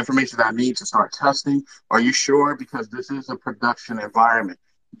all this information that I need to start testing. Are you sure? Because this is a production environment.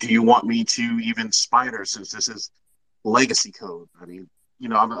 Do you want me to even spider, since this is legacy code? I mean,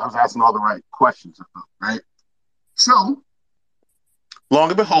 I was asking all the right questions, right? So, long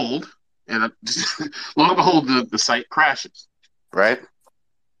and behold, the site crashes, right?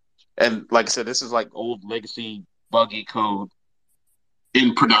 And like I said, this is like old legacy buggy code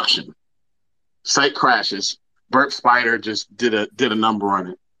in production. Site crashes. Burp Spider just did a number on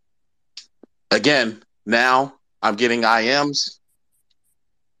it. Again, now I'm getting IMs.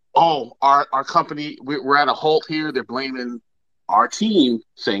 Oh, our company, we're at a halt here. They're blaming our team,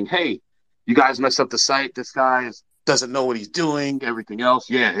 saying, "Hey, you guys messed up the site. This guy doesn't know what he's doing." Everything else,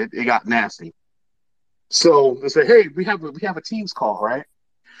 yeah, it got nasty. So they say, "Hey, we have a Teams call, right?"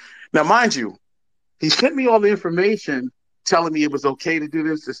 Now, mind you, he sent me all the information, telling me it was okay to do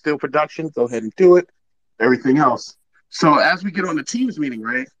this. It's still production. Go ahead and do it. Everything else. So as we get on the Teams meeting,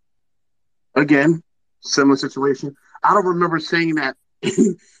 right? Again, similar situation. I don't remember saying that.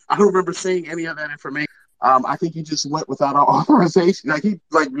 I don't remember saying any of that information. I think he just went without our authorization. Like he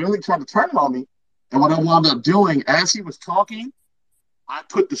really tried to turn it on me. And what I wound up doing as he was talking, I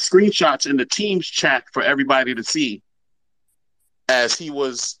put the screenshots in the Teams chat for everybody to see. As he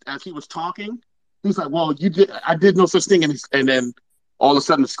was talking, he's like, "Well, I did no such thing," and then all of a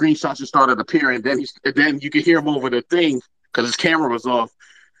sudden the screenshots just started appearing. Then you could hear him over the thing because his camera was off.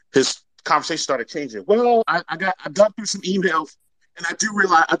 His conversation started changing. Well, I dug through some emails, and I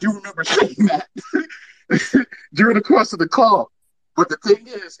do remember saying that during the course of the call. But the thing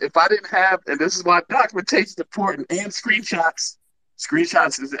is, if I didn't have, and this is why documentation is important, and screenshots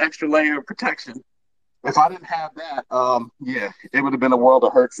is an extra layer of protection. If I didn't have that, yeah, it would have been a world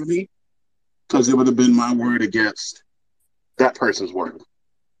of hurt for me because it would have been my word against that person's word.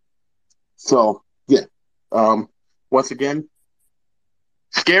 So, yeah, once again,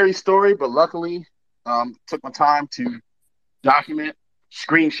 scary story, but luckily, took my time to document,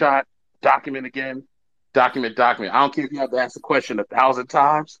 screenshot, document again, document. I don't care if you have to ask the question 1,000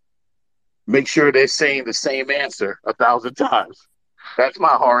 times. Make sure they're saying the same answer 1,000 times. That's my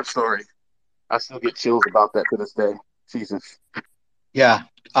horror story. I still get chills about that to this day. Jesus. Yeah.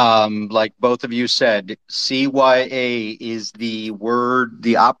 Like both of you said, CYA is the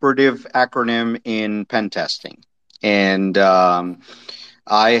operative acronym in pen testing. And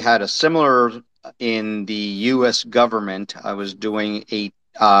I had a similar in the U.S. government. I wasn't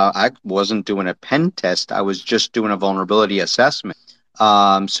doing a pen test. I was just doing a vulnerability assessment.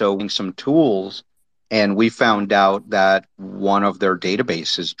 So some tools, and we found out that one of their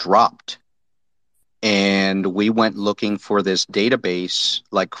databases dropped. And we went looking for this database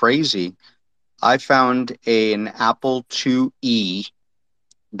like crazy. I found an Apple IIe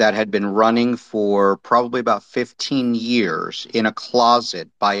that had been running for probably about 15 years in a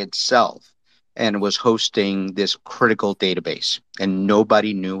closet by itself and was hosting this critical database, and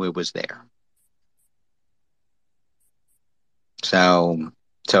nobody knew it was there. So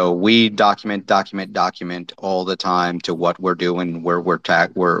we document all the time to what we're doing, where we're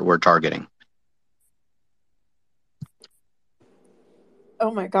targeting. Oh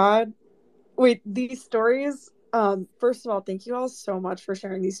my God. Wait, these stories, first of all, thank you all so much for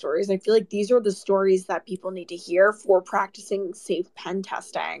sharing these stories. I feel like these are the stories that people need to hear for practicing safe pen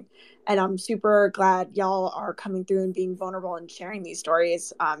testing. And I'm super glad y'all are coming through and being vulnerable and sharing these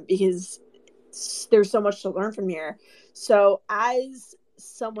stories, because there's so much to learn from here. So as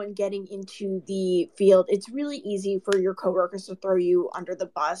someone getting into the field, it's really easy for your coworkers to throw you under the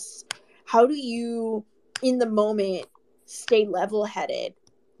bus. How do you, in the moment, stay level-headed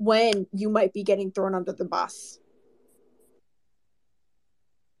when you might be getting thrown under the bus?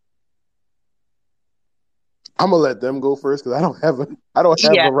 I'm gonna let them go first because I don't have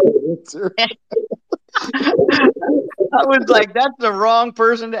Yeah. a right answer. I was like, that's the wrong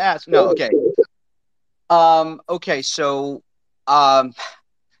person to ask. No, okay. Okay, so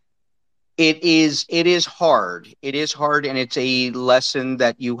it is hard. It is hard, and it's a lesson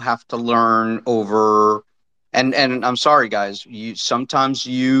that you have to learn over. And I'm sorry, guys. Sometimes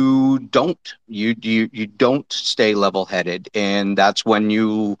you don't stay level headed, and that's when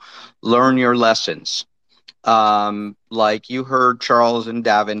you learn your lessons. Like you heard Charles and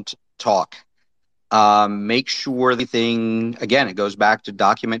Davin talk. Make sure everything, again, it goes back to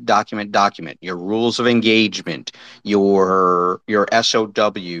document, your rules of engagement, your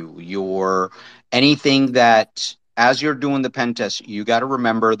SOW, your anything that as you're doing the pen test, you got to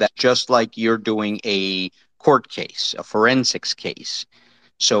remember that just like you're doing a court case, a forensics case.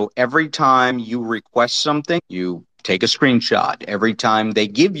 So every time you request something, you take a screenshot. Every time they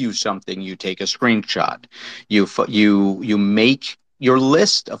give you something, you take a screenshot. You make your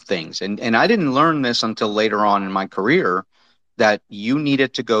list of things. And I didn't learn this until later on in my career, that you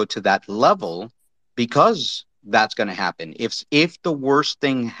needed to go to that level because that's going to happen. If the worst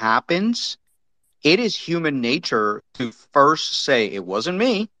thing happens, it is human nature to first say, it wasn't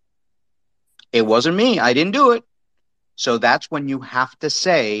me. It wasn't me. I didn't do it. So that's when you have to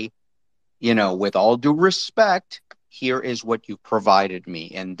say, with all due respect, here is what you provided me,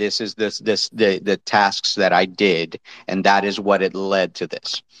 and this is the tasks that I did, and that is what it led to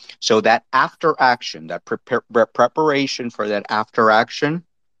this. So that after action, that preparation for that after action,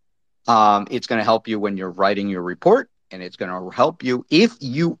 it's going to help you when you're writing your report, and it's going to help you if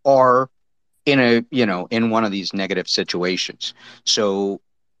you are in one of these negative situations. So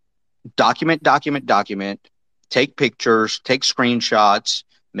document, take pictures, take screenshots,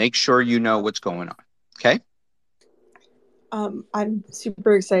 make sure you know what's going on. Okay. I'm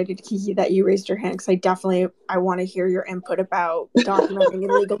super excited, Kiki, that you raised your hand, because I want to hear your input about documenting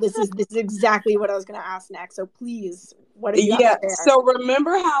and legal. This is exactly what I was going to ask next. So please, what do you have to share? So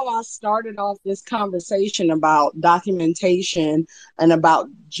remember how I started off this conversation about documentation and about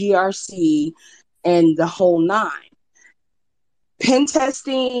GRC and the whole nine? Pen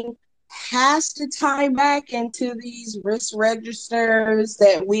testing has to tie back into these risk registers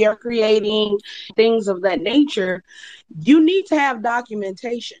that we are creating, things of that nature. You need to have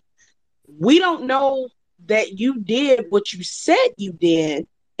documentation. We don't know that you did what you said you did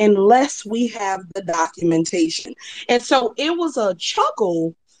unless we have the documentation. And so it was a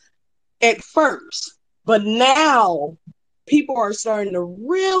chuckle at first, but now people are starting to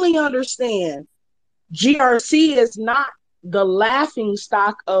really understand GRC is not the laughing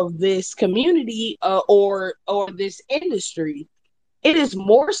stock of this community or this industry. It is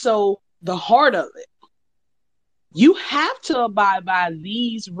more so the heart of it. You have to abide by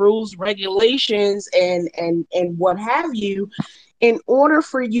these rules, regulations, and what have you in order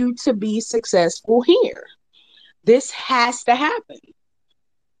for you to be successful here. This has to happen.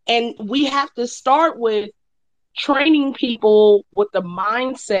 And we have to start with training people with the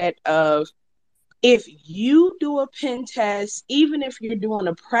mindset of, if you do a pen test, even if you're doing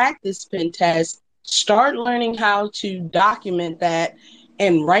a practice pen test, start learning how to document that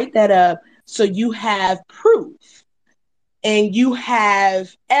and write that up so you have proof and you have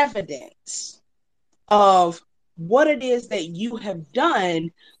evidence of what it is that you have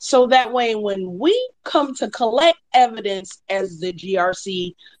done, so that way when we come to collect evidence as the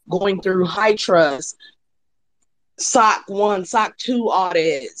GRC going through high trust, SOC 1, SOC 2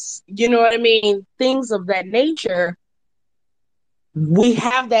 audits, you know what I mean? Things of that nature, we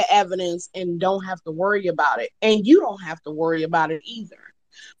have that evidence and don't have to worry about it. And you don't have to worry about it either.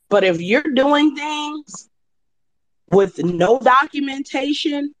 But if you're doing things with no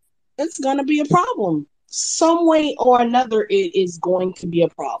documentation, it's going to be a problem. Some way or another, it is going to be a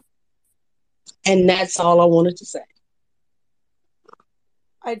problem. And that's all I wanted to say.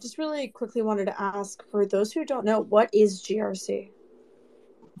 I just really quickly wanted to ask, for those who don't know, what is GRC?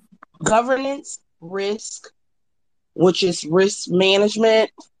 Governance, risk, which is risk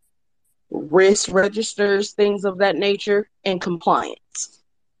management, risk registers, things of that nature, and compliance.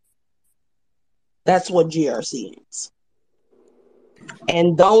 That's what GRC is.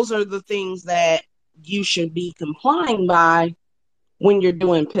 And those are the things that you should be complying by when you're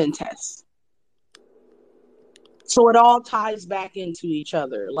doing pen tests. So it all ties back into each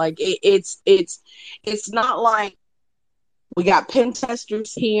other. Like it's not like we got pen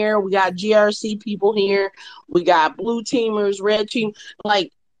testers here, we got GRC people here, we got blue teamers, red team.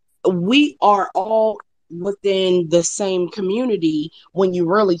 Like, we are all within the same community when you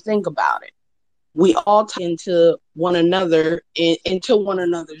really think about it. We all tie into one another, into one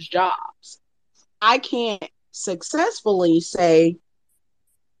another's jobs. I can't successfully say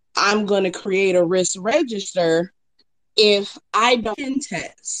I'm going to create a risk register if I don't pen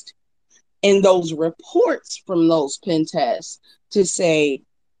test and those reports from those pen tests to say,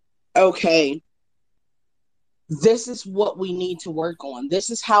 okay, this is what we need to work on. This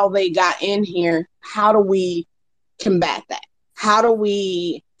is how they got in here. How do we combat that? How do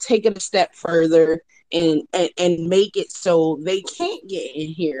we take it a step further and make it so they can't get in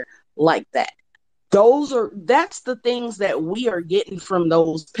here like that? That's the things that we are getting from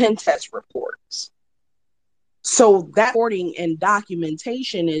those pen test reports. So that reporting and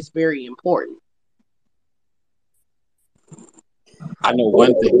documentation is very important. I know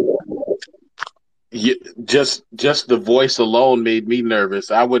one thing. Just the voice alone made me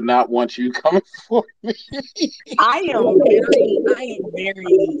nervous. I would not want you coming for me. I am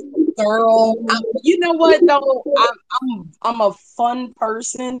very thorough. You know what though? I'm a fun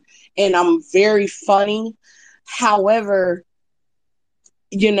person and I'm very funny. However,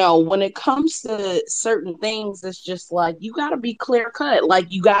 you know, when it comes to certain things, it's just like you got to be clear cut. Like,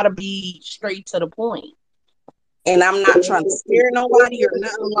 you got to be straight to the point. And I'm not trying to scare nobody or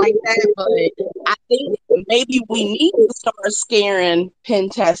nothing like that, but I think maybe we need to start scaring pen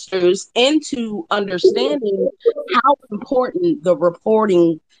testers into understanding how important the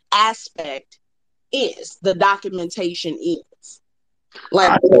reporting aspect is, the documentation is. I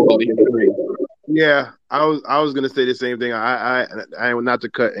Like, totally agree. Yeah, I was gonna say the same thing. I not to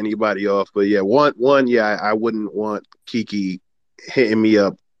cut anybody off, but yeah, yeah, I wouldn't want Kiki hitting me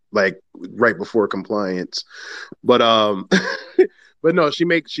up like right before compliance. But but no, she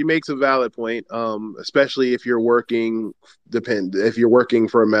makes a valid point. Especially if you're working if you're working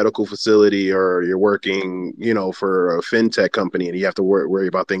for a medical facility or you're working, for a fintech company and you have to worry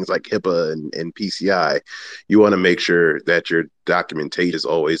about things like HIPAA and PCI, you want to make sure that your documentation is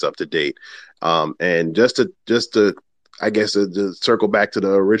always up to date. And just to I guess to circle back to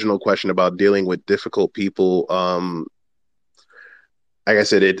the original question about dealing with difficult people, like I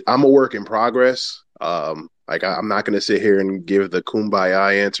said, I'm a work in progress. Like I'm not going to sit here and give the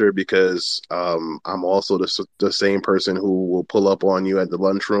kumbaya answer because I'm also the same person who will pull up on you at the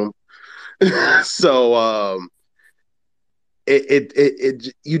lunchroom. So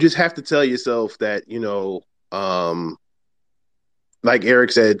you just have to tell yourself that like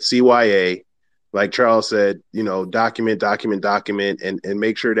Eric said, CYA. Like Charles said, document, and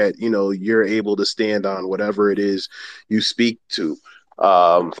make sure that, you're able to stand on whatever it is you speak to.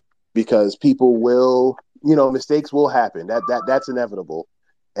 Because people will, mistakes will happen. That's inevitable.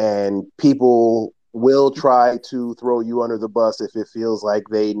 And people will try to throw you under the bus if it feels like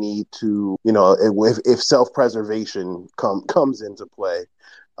they need to, if self-preservation comes into play.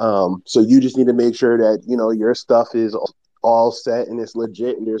 So you just need to make sure that, your stuff is all set and it's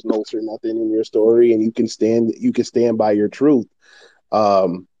legit and there's no or nothing in your story and you can stand by your truth.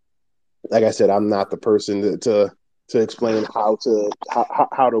 Like I said, I'm not the person to explain how to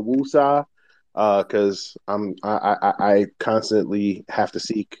woosah, because I constantly have to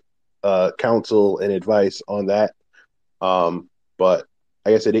seek counsel and advice on that. But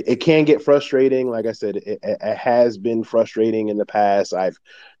like I said, it can get frustrating. Like I said, it has been frustrating in the past. I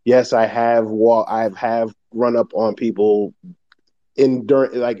have run up on people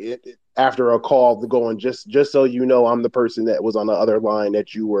after a call going, just so you know, I'm the person that was on the other line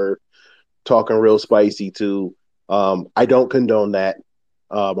that you were talking real spicy to. I don't condone that.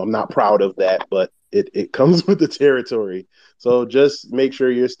 I'm not proud of that, but it comes with the territory. So just make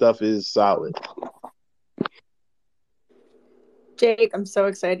sure your stuff is solid. Jake, I'm so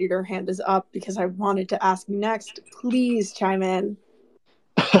excited your hand is up because I wanted to ask you next. Please chime in.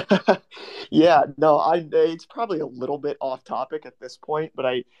 Yeah, no, it's probably a little bit off topic at this point, but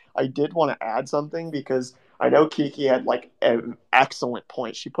I did want to add something because I know Kiki had like an excellent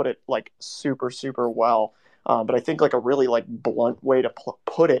point. She put it like super, super well. But I think like a really like blunt way to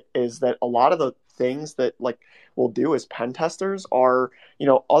put it is that a lot of the things that like we'll do as pen testers are,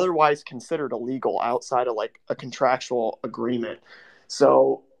 otherwise considered illegal outside of like a contractual agreement.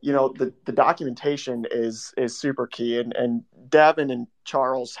 So, the documentation is super key, and Davin and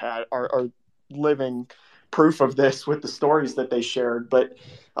Charles are living proof of this with the stories that they shared. But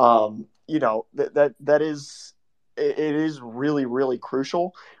that is, it is really, really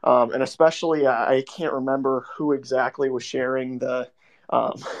crucial. And especially I can't remember who exactly was sharing the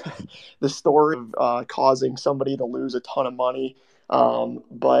the story of causing somebody to lose a ton of money.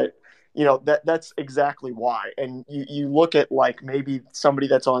 But that's exactly why. And you look at like maybe somebody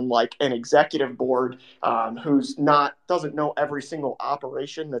that's on like an executive board, who's doesn't know every single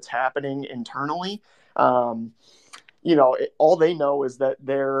operation that's happening internally. All they know is that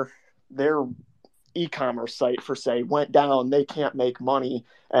their e-commerce site, for say, went down, they can't make money,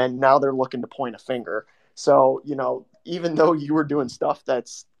 and now they're looking to point a finger. So even though you were doing stuff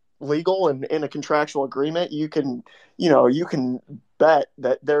that's legal and in a contractual agreement, you can bet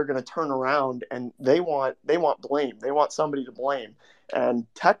that they're going to turn around and they want blame. They want somebody to blame. And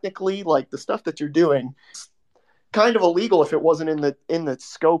technically, like, the stuff that you're doing kind of illegal if it wasn't in the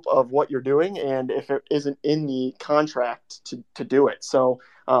scope of what you're doing and if it isn't in the contract to do it. So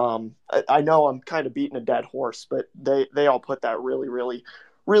I know I'm kind of beating a dead horse, but they all put that really, really,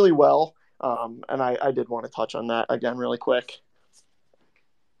 really well. And I did want to touch on that again really quick.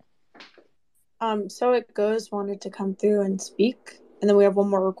 So It Goes wanted to come through and speak, and then we have one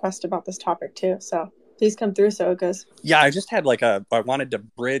more request about this topic too. So please come through, So It Goes. Yeah, I just had I wanted to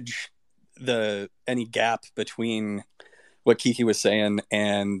bridge any gap between what Kiki was saying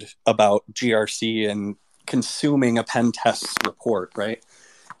and about GRC and consuming a pen test report, right?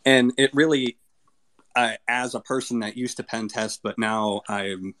 And it really, as a person that used to pen test, but now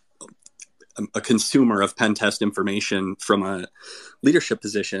I'm a consumer of pen test information from a leadership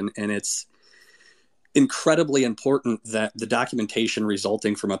position, and it's incredibly important that the documentation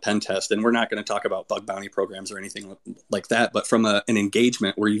resulting from a pen test, and we're not going to talk about bug bounty programs or anything like that, but from an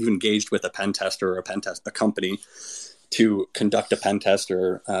engagement where you've engaged with a pen tester or a company, to conduct a pen test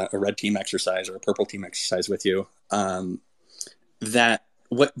or a red team exercise or a purple team exercise with you, that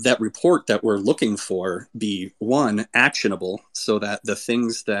report that we're looking for be, one, actionable, so that the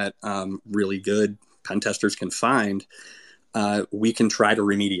things that really good pen testers can find, we can try to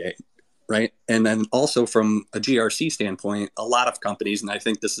remediate, right? And then also from a GRC standpoint, a lot of companies, and I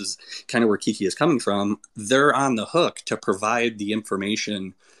think this is kind of where Kiki is coming from, they're on the hook to provide the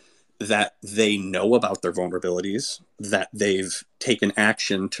information that they know about their vulnerabilities, that they've taken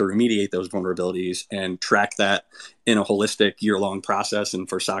action to remediate those vulnerabilities, and track that in a holistic year-long process, and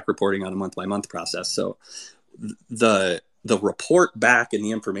for SOC reporting on a month-by-month process. So the report back and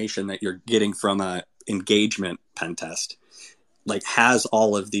the information that you're getting from a engagement pen test like has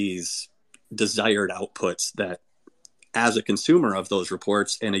all of these desired outputs that, as a consumer of those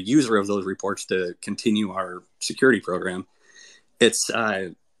reports and a user of those reports to continue our security program, it's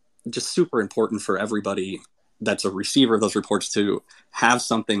just super important for everybody that's a receiver of those reports to have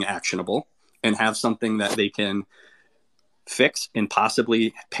something actionable and have something that they can fix and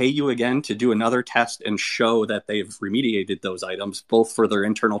possibly pay you again to do another test and show that they've remediated those items, both for their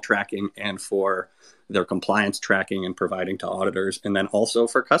internal tracking and for their compliance tracking and providing to auditors, and then also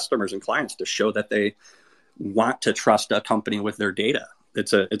for customers and clients to show that they want to trust a company with their data.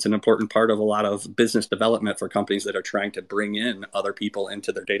 It's an important part of a lot of business development for companies that are trying to bring in other people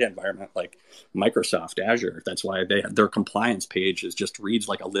into their data environment, like Microsoft Azure. That's why their compliance page just reads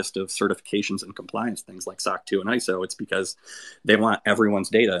like a list of certifications and compliance things like SOC 2 and ISO. It's because they want everyone's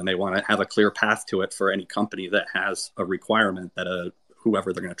data and they want to have a clear path to it for any company that has a requirement that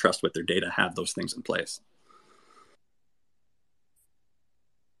whoever they're going to trust with their data have those things in place.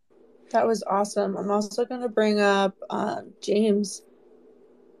 That was awesome. I'm also going to bring up James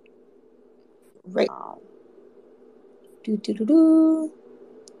right now.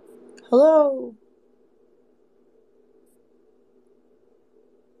 Hello.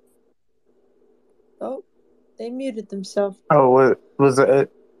 Oh, they muted themselves. Oh, what was it? Are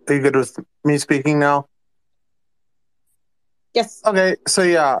you good with me speaking now? Yes. Okay, so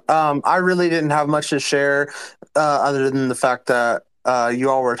yeah, I really didn't have much to share other than the fact that you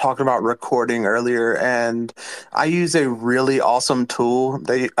all were talking about recording earlier, and I use a really awesome tool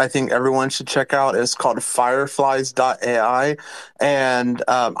that I think everyone should check out. It's called fireflies.ai, and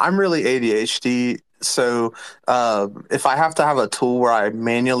I'm really ADHD. So if I have to have a tool where I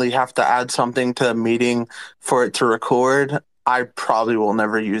manually have to add something to a meeting for it to record, I probably will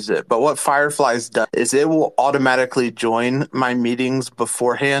never use it. But what Fireflies does is it will automatically join my meetings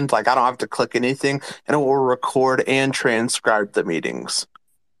beforehand. Like I don't have to click anything, and it will record and transcribe the meetings.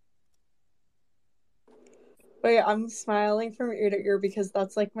 Wait, I'm smiling from ear to ear because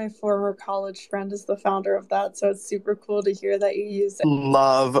that's like my former college friend is the founder of that. So it's super cool to hear that you use it.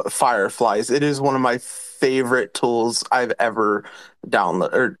 Love Fireflies. It is one of my favorite tools I've ever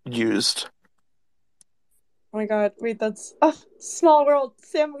downloaded or used. Oh my god, wait, that's small world.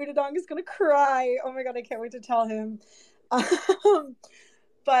 Sam Udadong is gonna cry. Oh my god, I can't wait to tell him.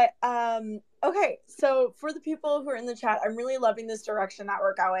 Okay, so for the people who are in the chat, I'm really loving this direction that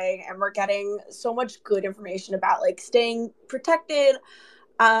we're going, and we're getting so much good information about like staying protected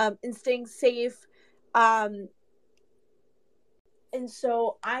and staying safe. And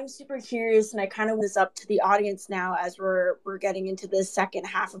so I'm super curious, and I kind of want this up to the audience now as we're getting into the second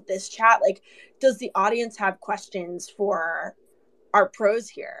half of this chat. Like, does the audience have questions for our pros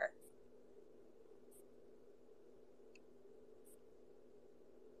here?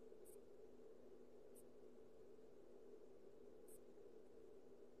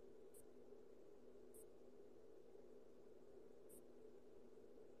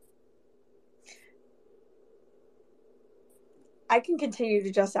 I can continue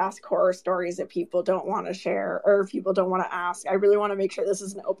to just ask horror stories that people don't want to share or people don't want to ask. I really want to make sure this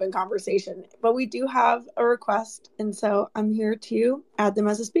is an open conversation. But we do have a request, and so I'm here to add them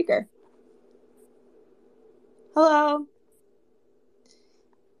as a speaker. Hello.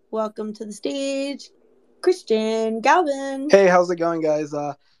 Welcome to the stage, Christian Galvin. Hey, how's it going, guys?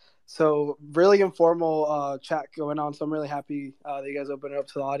 So really informal chat going on. So I'm really happy that you guys opened it up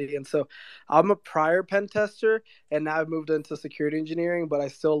to the audience. So I'm a prior pen tester, and now I've moved into security engineering, but I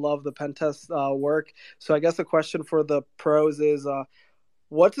still love the pen test work. So I guess the question for the pros is,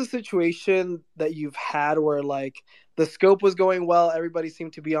 what's a situation that you've had where like the scope was going well, everybody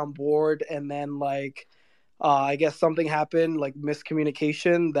seemed to be on board, and then like I guess something happened, like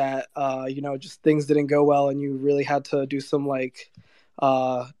miscommunication, that just things didn't go well, and you really had to do some like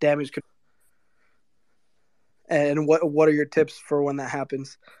damage. And what are your tips for when that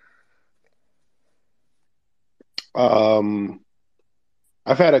happens? I've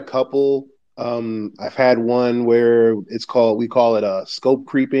had a couple I've had one where we call it scope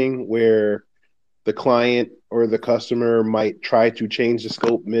creeping, where the client or the customer might try to change the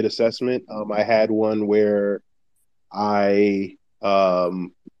scope mid-assessment. I had one where I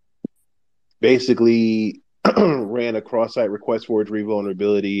basically ran a cross-site request forgery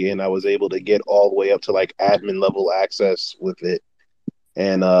vulnerability, and I was able to get all the way up to like admin level access with it.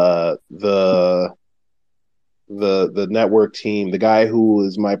 And the network team, the guy who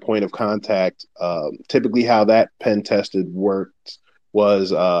was my point of contact, typically how that pen tested worked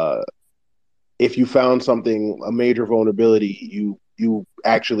was if you found a major vulnerability, you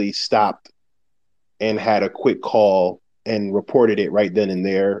actually stopped and had a quick call and reported it right then and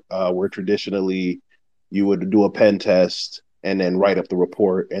there, where traditionally you would do a pen test and then write up the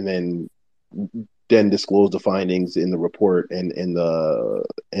report and then disclose the findings in the report and in the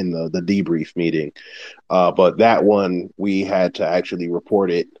debrief meeting. But that one, we had to actually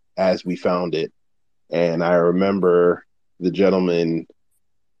report it as we found it. And I remember the gentleman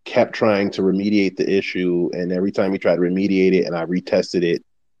kept trying to remediate the issue, and every time he tried to remediate it and I retested it,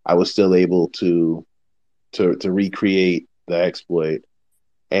 I was still able to recreate the exploit.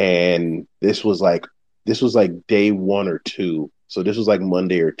 And this was like day 1 or 2. So this was like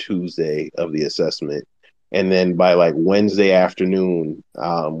Monday or Tuesday of the assessment. And then by like Wednesday afternoon,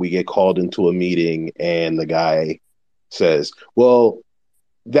 we get called into a meeting, and the guy says, well,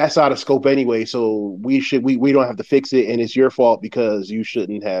 that's out of scope anyway, so we don't have to fix it, and it's your fault because you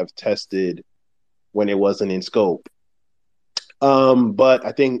shouldn't have tested when it wasn't in scope. But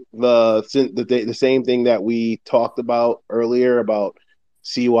I think the same thing that we talked about earlier about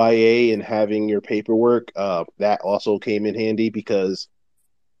CYA and having your paperwork, that also came in handy because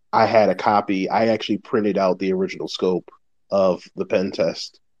I had a copy. I actually printed out the original scope of the pen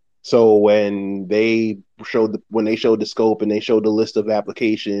test. So when they showed the scope and they showed the list of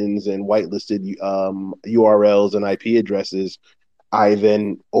applications and whitelisted URLs and IP addresses, I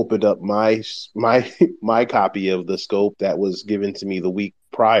then opened up my copy of the scope that was given to me the week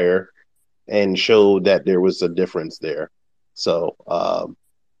prior and showed that there was a difference there. So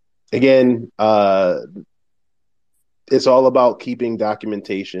again, it's all about keeping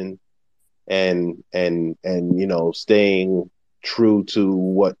documentation and staying true to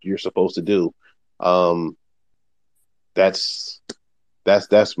what you're supposed to do. That's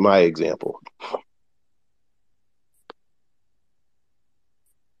my example.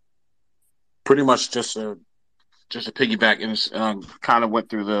 Pretty much just to piggyback and kind of went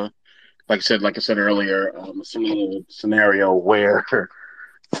through the like I said earlier, a scenario where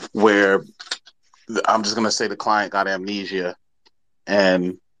I'm just gonna say the client got amnesia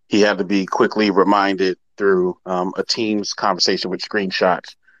and he had to be quickly reminded through a Teams conversation with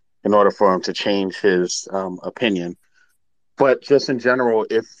screenshots in order for him to change his opinion. But just in general,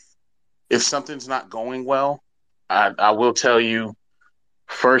 if something's not going well, I will tell you,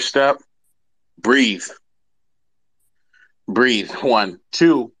 first step, breathe. Breathe. 1,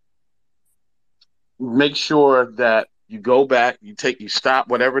 2, make sure that you go back, you stop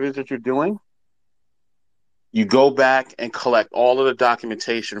whatever it is that you're doing. You go back and collect all of the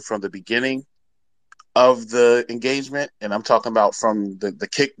documentation from the beginning of the engagement, and I'm talking about from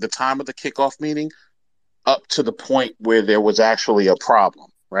the time of the kickoff meeting up to the point where there was actually a problem,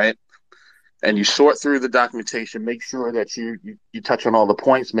 right? And you sort through the documentation, make sure that you touch on all the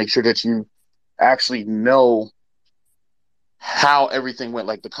points, make sure that you actually know how everything went,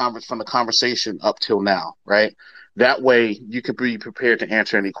 like from the conversation up till now, right? That way you could be prepared to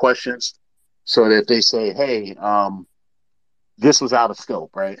answer any questions. So that if they say, hey, this was out of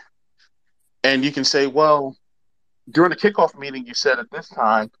scope, right? And you can say, well, during the kickoff meeting, you said at this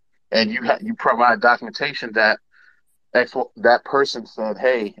time, and you provide documentation that that person said,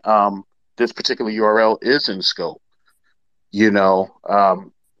 hey, this particular URL is in scope,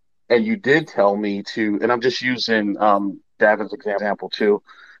 and you did tell me to, and I'm just using Davin's example too.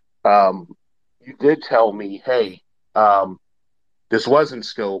 You did tell me, hey, this was in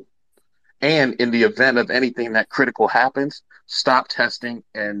scope. And in the event of anything that critical happens, stop testing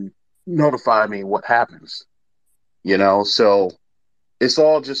and notify me what happens. So it's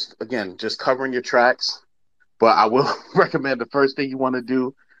all just covering your tracks. But I will recommend the first thing you want to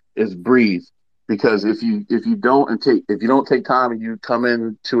do is breathe, because if you don't take time and you come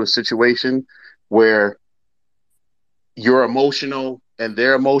into a situation where you're emotional and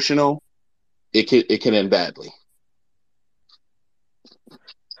they're emotional, it can end badly.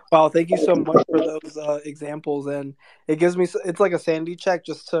 Wow, thank you so much for those examples, and it's like a sanity check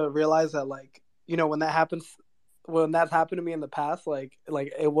just to realize that, like, when that's happened to me in the past, like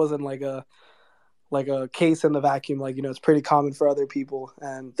it wasn't like a like a case in the vacuum. Like, it's pretty common for other people.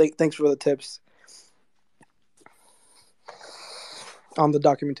 And thanks for the tips on the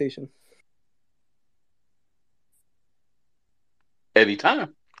documentation.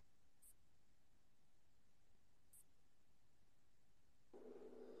 Anytime.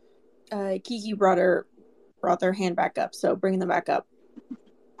 Kiki brought their hand back up, so bringing them back up.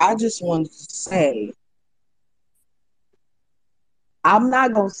 I just wanted to say, I'm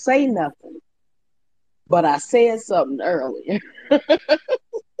not going to say nothing, but I said something earlier.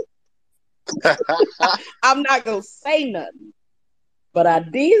 I'm not going to say nothing, but I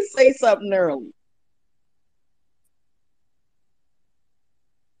did say something earlier.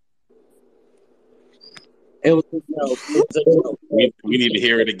 It was a joke. It was a joke. We need to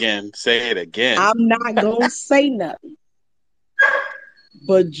hear it again. Say it again. I'm not going to say nothing,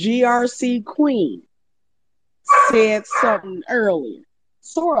 but GRC Queen said something earlier.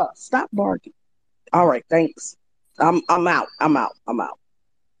 Sora, stop barking. All right, thanks. I'm out.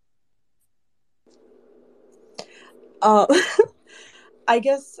 I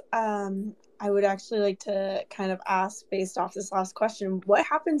guess I would actually like to kind of ask, based off this last question, what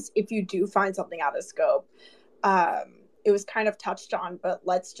happens if you do find something out of scope? It was kind of touched on, but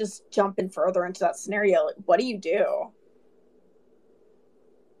let's just jump in further into that scenario. Like, what do you do?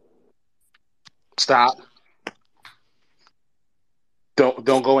 Stop. Don't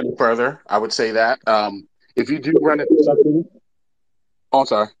go any further. I would say that. If you do run into something, oh,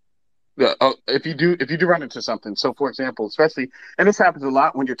 sorry. Yeah. If you do run into something, so for example, especially, and this happens a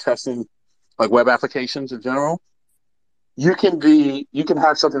lot when you're testing like web applications in general, you can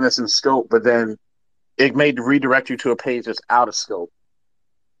have something that's in scope, but then it may redirect you to a page that's out of scope.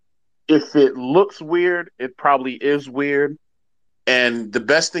 If it looks weird, it probably is weird. And the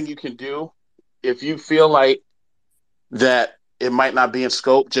best thing you can do, if you feel like that it might not be in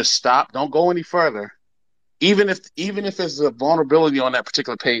scope, just stop. Don't go any further. Even if there's a vulnerability on that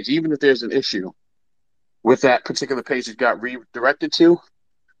particular page, even if there's an issue with that particular page that got redirected to,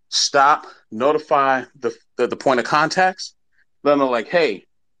 stop, notify the point of contacts, let them know, like, hey,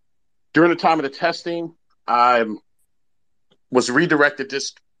 during the time of the testing, I was redirected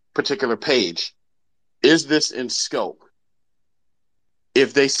this particular page. Is this in scope?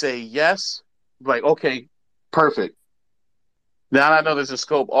 If they say yes, like, okay, perfect. Now I know there's a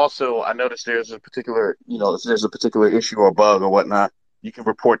scope. Also, I noticed there's a particular, if there's a particular issue or bug or whatnot, you can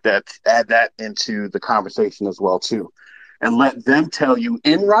report that, add that into the conversation as well too, and let them tell you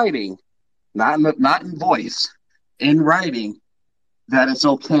in writing, not in voice, in writing, that it's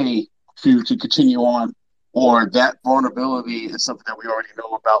okay to continue on, or that vulnerability is something that we already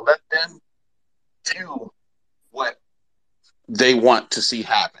know about. Let them do what they want to see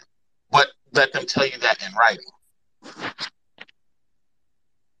happen, but let them tell you that in writing.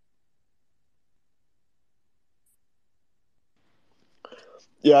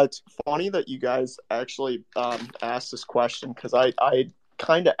 Yeah, it's funny that you guys actually asked this question, because I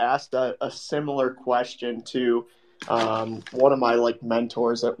kind of asked a similar question to one of my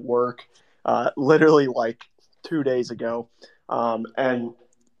mentors at work, literally 2 days ago, and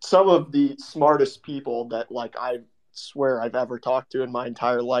some of the smartest people that I swear I've ever talked to in my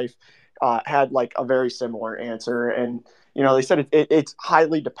entire life had a very similar answer, and they said it's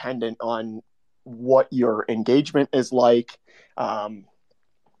highly dependent on what your engagement is like.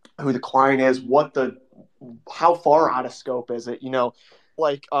 Who the client is, how far out of scope is it, kind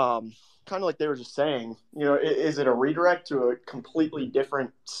of like they were just saying, is it a redirect to a completely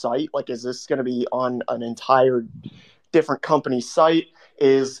different site? Is this going to be on an entire different company site?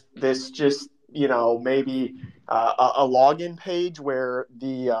 Is this just, maybe a login page where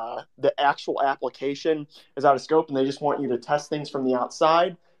the actual application is out of scope and they just want you to test things from the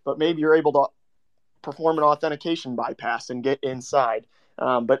outside, but maybe you're able to perform an authentication bypass and get inside?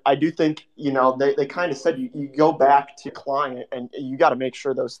 But I do think, they kind of said you go back to client and you got to make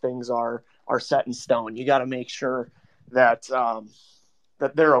sure those things are set in stone. You got to make sure that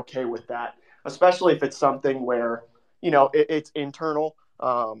that they're okay with that, especially if it's something where, it's internal.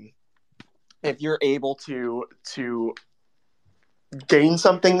 If you're able to gain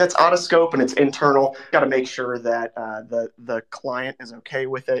something that's out of scope and it's internal, got to make sure that the client is okay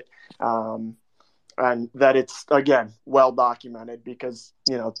with it. And that it's, again, well documented, because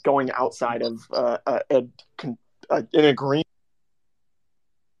it's going outside of an agreement.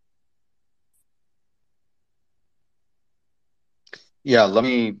 Yeah, let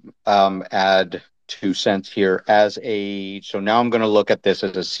me add 2 cents here. So now I'm going to look at this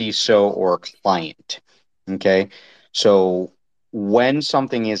as a CISO or a client. Okay, so when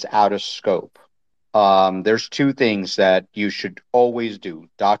something is out of scope, there's two things that you should always do: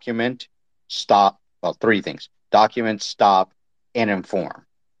 document, stop, well, three things: document, stop, and inform.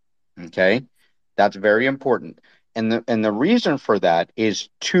 Okay, that's very important. And the reason for that is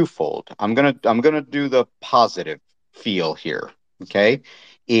twofold. I'm gonna do the positive feel here. Okay,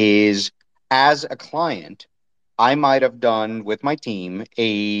 is as a client, I might have done with my team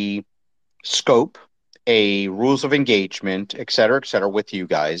a scope, a rules of engagement, et cetera, with you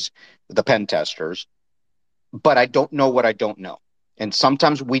guys, the pen testers, but I don't know what I don't know. And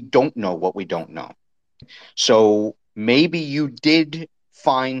sometimes we don't know what we don't know. So maybe you did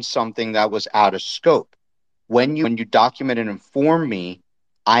find something that was out of scope. When you document and inform me,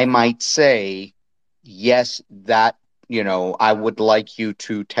 I might say, yes, that, I would like you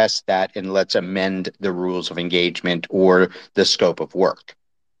to test that and let's amend the rules of engagement or the scope of work.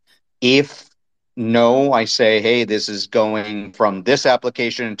 If no, I say, hey, this is going from this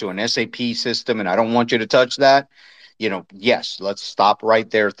application into an SAP system and I don't want you to touch that. Yes, let's stop right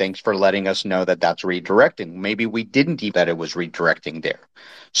there. Thanks for letting us know that that's redirecting. Maybe we didn't even that it was redirecting there.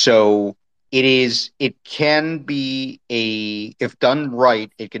 So it can be if done right,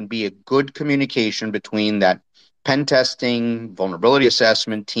 it can be a good communication between that pen testing, vulnerability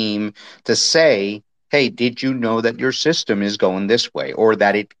assessment team to say, hey, did you know that your system is going this way or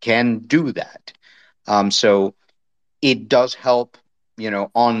that it can do that? So it does help,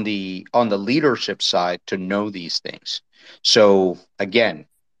 on the leadership side to know these things. So again,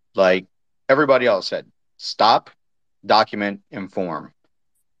 like everybody else said, stop, document, inform.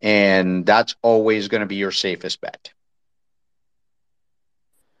 And that's always going to be your safest bet.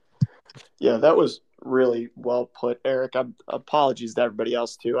 Yeah, that was really well put, Eric. Apologies to everybody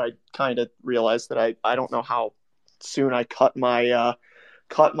else too. I kind of realized that I don't know how soon I cut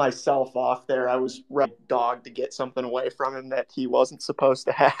myself off there. I was ready dog to get something away from him that he wasn't supposed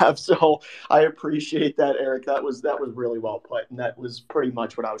to have. So I appreciate that, Eric. That was really well put, and that was pretty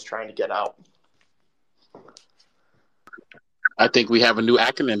much what I was trying to get out. I think we have a new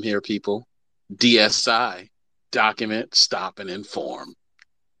acronym here, people. DSI, document, stop, and inform.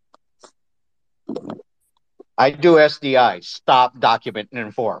 I do SDI, stop, document, and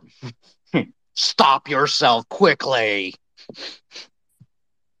inform. Stop yourself quickly.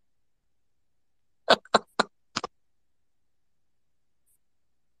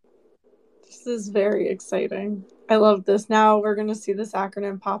 This is very exciting. I love this. Now we're going to see this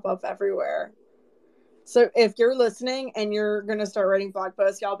acronym pop up everywhere. So if you're listening and you're going to start writing blog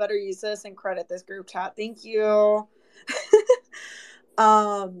posts, y'all better use this and credit this group chat. Thank you.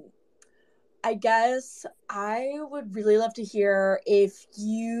 I guess I would really love to hear if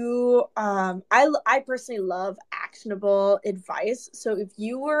you, I personally love actionable advice. So if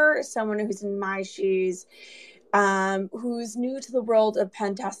you were someone who's in my shoes, who's new to the world of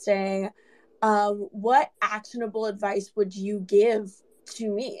pen testing, what actionable advice would you give to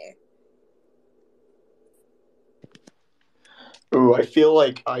me? Ooh, I feel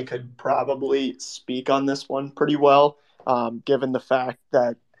like I could probably speak on this one pretty well, given the fact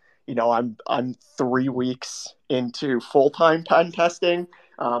that I'm 3 weeks into full-time pen testing.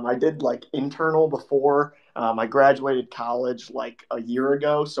 I did like internal before. I graduated college like a year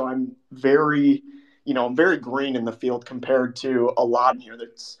ago, so I'm very green in the field compared to a lot in here.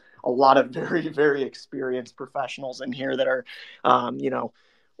 That's a lot of very, very experienced professionals in here that are,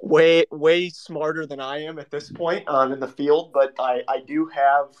 way smarter than I am at this point in the field. But I do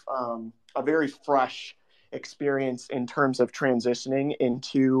have a very fresh experience in terms of transitioning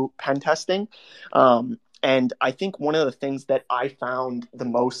into pen testing. And I think one of the things that I found the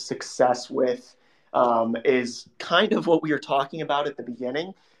most success with is kind of what we were talking about at the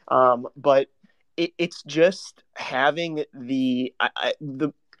beginning. But it's just having the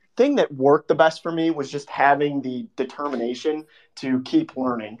thing that worked the best for me was just having the determination to keep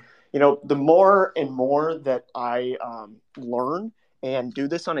learning. The more and more that I learn and do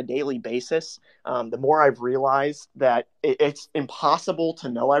this on a daily basis, the more I've realized that it's impossible to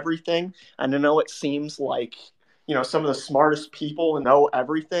know everything. And I know it seems like, some of the smartest people know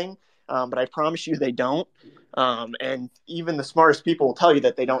everything, but I promise you they don't. And even the smartest people will tell you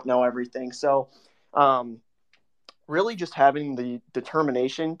that they don't know everything. So really just having the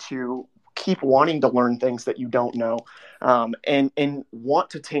determination to keep wanting to learn things that you don't know, and want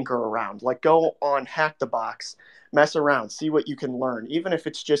to tinker around, like go on Hack the Box, mess around, see what you can learn, even if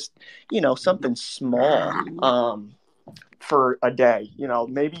it's just, something small, for a day.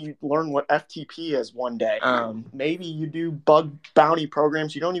 Maybe you learn what FTP is one day. Maybe you do bug bounty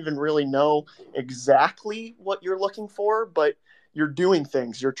programs. You don't even really know exactly what you're looking for, but you're doing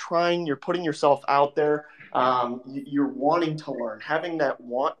things. You're trying, you're putting yourself out there. You're wanting to learn. Having that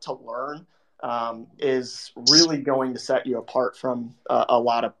want to learn is really going to set you apart from a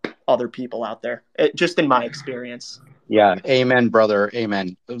lot of other people out there, just in my experience. Yeah, amen, brother.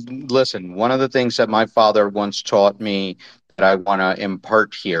 Amen. Listen, one of the things that my father once taught me that I want to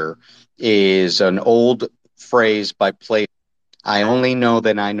impart here is an old phrase by Plato. I only know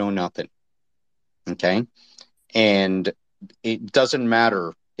that I know nothing. Okay. And it doesn't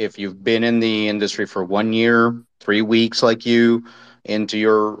matter if you've been in the industry for 1 year, 3 weeks like you into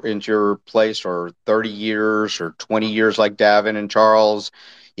your place, or 30 years or 20 years like Davin and Charles,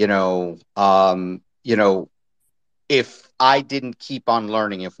 if I didn't keep on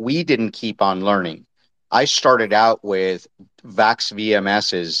learning, if we didn't keep on learning, I started out with VAX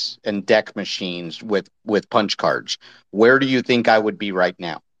VMSs and deck machines with punch cards. Where do you think I would be right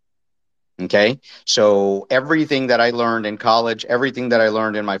now? Okay. So everything that I learned in college, everything that I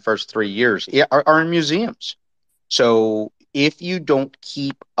learned in my first 3 years are in museums. So if you don't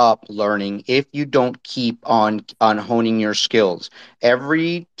keep up learning, if you don't keep on honing your skills,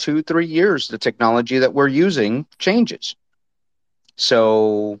 every 2-3 years, the technology that we're using changes.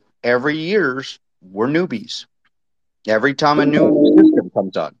 So every years, we're newbies. Every time a new system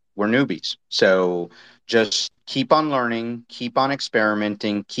comes on, we're newbies. So just keep on learning, keep on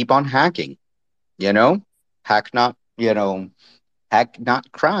experimenting, keep on hacking. Hack not, hack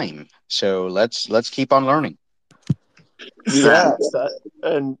not crime. So let's keep on learning. Yeah,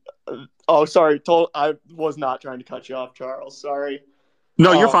 and oh, sorry, I was not trying to cut you off, Charles. Sorry.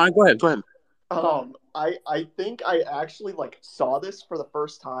 No, you're fine. Go ahead. I think I actually saw this for the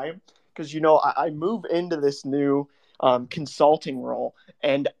first time because I move into this new consulting role,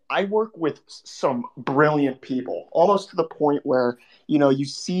 and I work with some brilliant people, almost to the point where you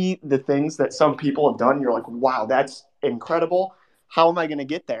see the things that some people have done, you're like, wow, that's incredible. How am I going to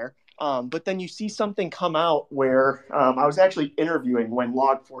get there? But then you see something come out where I was actually interviewing when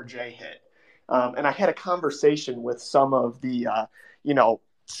Log4j hit, and I had a conversation with some of the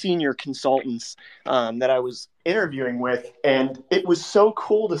senior consultants that I was interviewing with, and it was so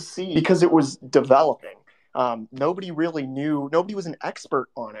cool to see because it was developing. Nobody really knew, nobody was an expert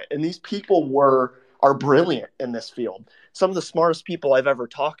on it, and these people are brilliant in this field. Some of the smartest people I've ever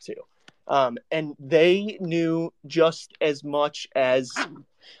talked to, and they knew just as much as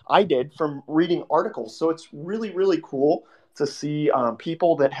I did from reading articles. So it's really, really cool to see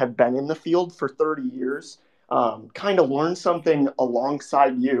people that have been in the field for 30 years kind of learn something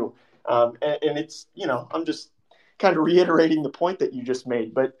alongside you. And it's, I'm just kind of reiterating the point that you just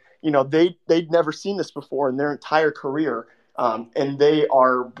made, but, they'd never seen this before in their entire career. And they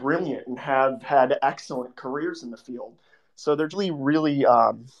are brilliant and have had excellent careers in the field. So they're really, really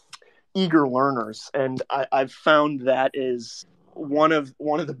eager learners. And I've found that is one of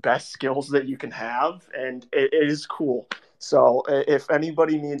the best skills that you can have, and it is cool. So if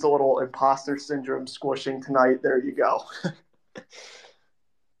anybody needs a little imposter syndrome squishing tonight, there you go.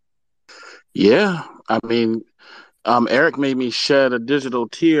 Yeah, I mean, Eric made me shed a digital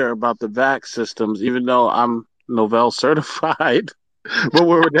tear about the VAX systems, even though I'm Novell certified. But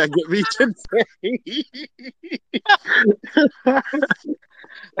where would that get me today?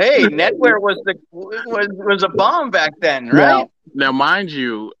 Hey, NetWare was a bomb back then, right? Now, mind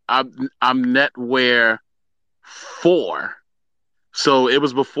you, I'm NetWare 4, so it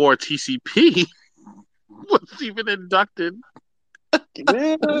was before TCP was even inducted.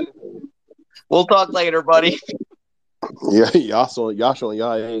 We'll talk later, buddy. Yeah, y'all showing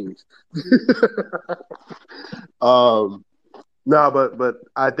y'all age. No, but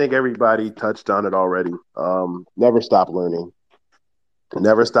I think everybody touched on it already. Never stop learning.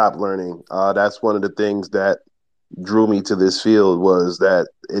 Never stop learning. That's one of the things that drew me to this field, was that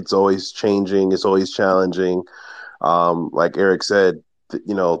it's always changing, it's always challenging. Like Eric said,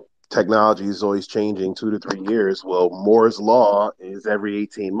 technology is always changing 2 to 3 years. Well, Moore's law is every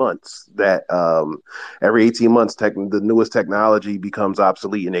 18 months. That every 18 months, the newest technology becomes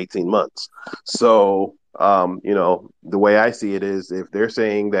obsolete in 18 months. So, the way I see it is, if they're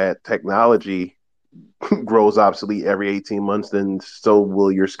saying that technology grows obsolete every 18 months, then so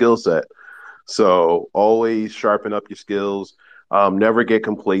will your skill set. So always sharpen up your skills. Never get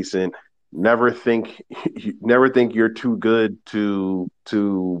complacent. Never think you're too good to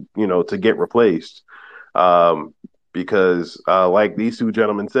get replaced. Because like these two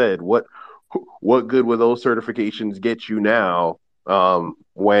gentlemen said, what good will those certifications get you now?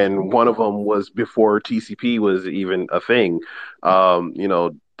 When one of them was before TCP was even a thing.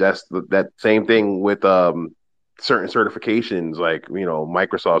 That's that same thing with certain certifications, like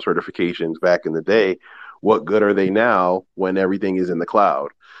Microsoft certifications back in the day. What good are they now when everything is in the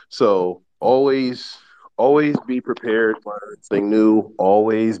cloud? So always always be prepared to learn something new.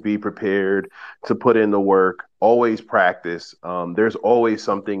 Always be prepared to put in the work. Always practice. There's always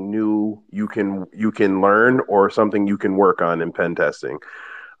something new you can learn or something you can work on in pen testing.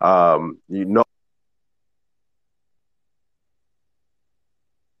 You know.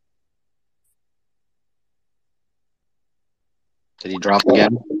 Did he drop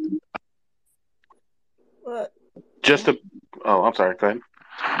again? What? Just to, oh, I'm sorry. Go ahead.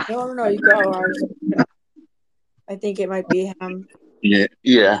 No, you go. I think it might be him.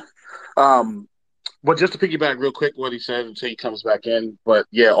 Yeah. But just to piggyback real quick what he said until he comes back in. But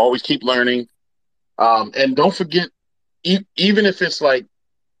yeah, always keep learning. And don't forget, even if it's like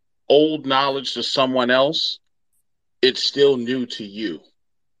old knowledge to someone else, it's still new to you.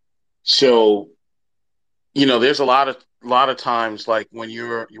 So, there's a lot of times like when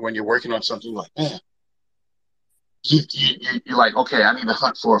you're working on something like, man, you're like, okay, I need to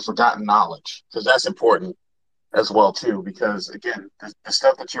hunt for forgotten knowledge because that's important as well too. Because again, the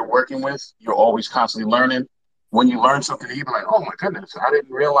stuff that you're working with, you're always constantly learning. When you learn something, you be like, oh my goodness, I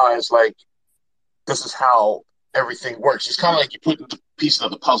didn't realize like this is how everything works. It's kind of like you putting the pieces of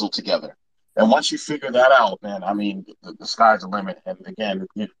the puzzle together. And once you figure that out, man, I mean, the sky's the limit. And again,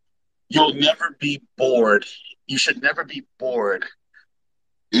 you'll never be bored. You should never be bored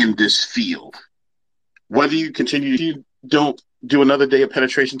in this field. Whether you don't do another day of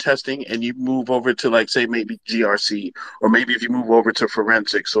penetration testing and you move over to like, say, maybe GRC, or maybe if you move over to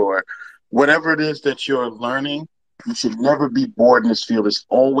forensics or whatever it is that you're learning, you should never be bored in this field. There's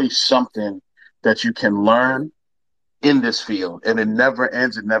always something that you can learn in this field, and it never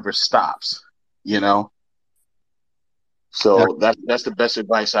ends. It never stops, So that's the best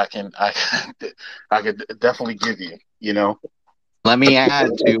advice I can definitely give you. Let me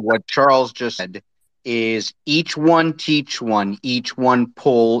add to what Charles just said is each one teach one, each one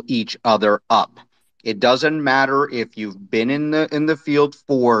pull each other up. It doesn't matter if you've been in the field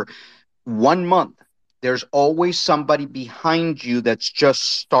for 1 month. There's always somebody behind you that's just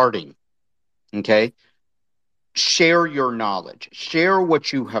starting. Okay? Share your knowledge. Share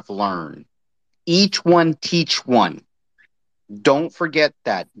what you have learned. Each one teach one. Don't forget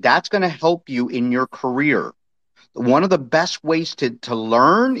that. That's going to help you in your career. One of the best ways to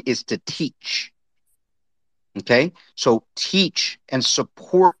learn is to teach. Okay? So teach and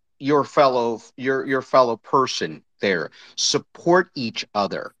support your fellow person there. Support each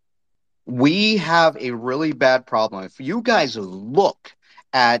other. We have a really bad problem. If you guys look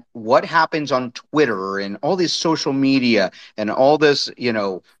at what happens on Twitter and all this social media and all this,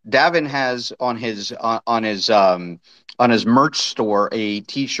 Davin has on his merch store a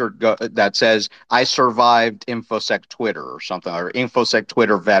T-shirt that says "I survived InfoSec Twitter" or something, or InfoSec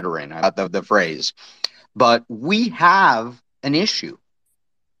Twitter veteran. I got the phrase, but we have an issue,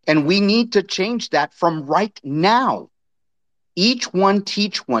 and we need to change that from right now. Each one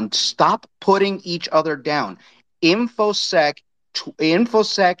teach one. Stop putting each other down. InfoSec,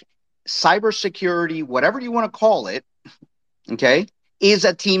 cybersecurity, whatever you want to call it, okay, is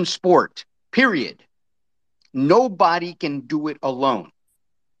a team sport, period. Nobody can do it alone.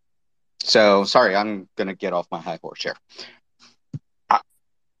 So, sorry, I'm going to get off my high horse here.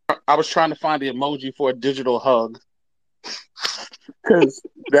 I was trying to find the emoji for a digital hug because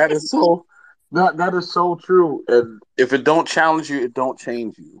that is so true. And if it don't challenge you, it don't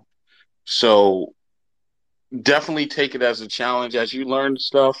change you. So definitely take it as a challenge. As you learn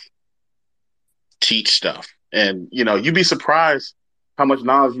stuff, teach stuff. And, you'd be surprised how much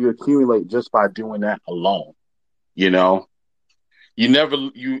knowledge you accumulate just by doing that alone. I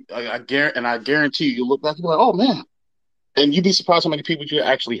guarantee you look back and be like, oh man. And you'd be surprised how many people you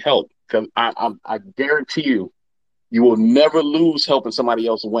actually help. Because I guarantee you will never lose helping somebody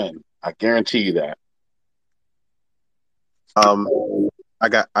else win. I guarantee you that.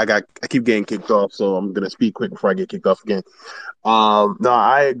 I keep getting kicked off, so I'm gonna speak quick before I get kicked off again. No,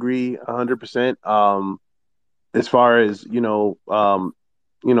 I agree 100%. As far as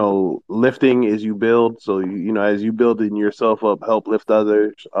lifting as you build. So as you building yourself up, help lift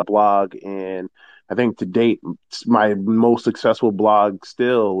others. A blog, and I think to date, my most successful blog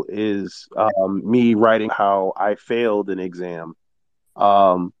still is me writing how I failed an exam.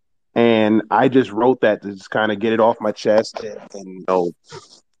 And I just wrote that to just kind of get it off my chest and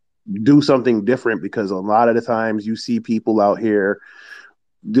do something different, because a lot of the times you see people out here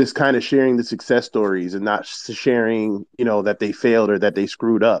just kind of sharing the success stories and not sharing, that they failed or that they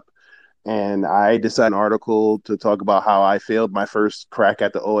screwed up. And I decided an article to talk about how I failed my first crack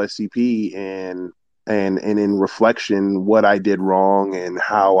at the OSCP, and in reflection, what I did wrong and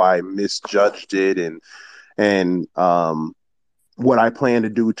how I misjudged it, and what I plan to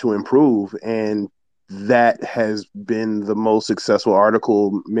do to improve. And that has been the most successful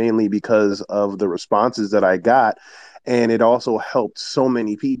article, mainly because of the responses that I got. And it also helped so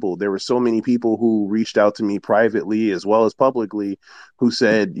many people. There were so many people who reached out to me privately as well as publicly who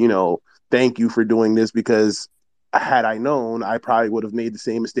said, thank you for doing this, because had I known, I probably would have made the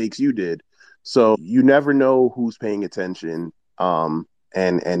same mistakes you did. So you never know who's paying attention,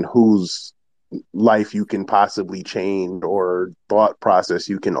 and whose life you can possibly change or thought process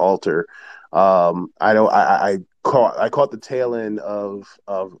you can alter. I don't. I caught the tail end of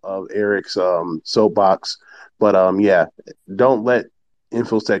Eric's soapbox, but yeah, don't let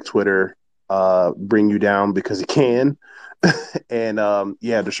InfoSec Twitter bring you down, because it can. And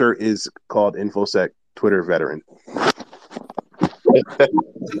yeah, the shirt is called InfoSec Twitter Veteran.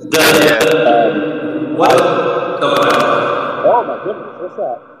 Yeah. Oh my goodness, what's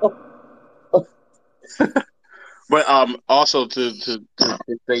that? But also to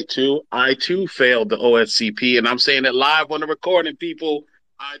say too, I too failed the OSCP, and I'm saying it live on the recording, people.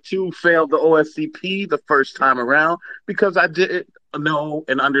 I too failed the OSCP the first time around because I didn't know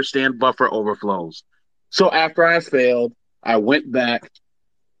and understand buffer overflows. So after I failed, I went back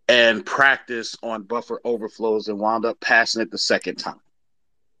and practiced on buffer overflows and wound up passing it the second time.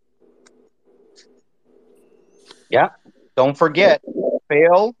 Yeah. Don't forget,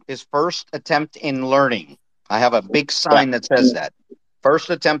 fail is first attempt in learning. I have a big sign that says that. First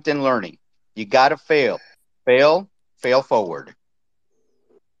attempt in learning. You got to fail. Fail forward.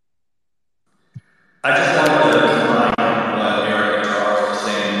 I just wanted to combine what Eric and Charles were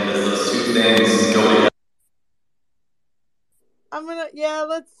saying, because those two things go together.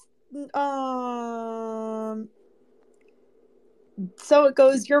 So it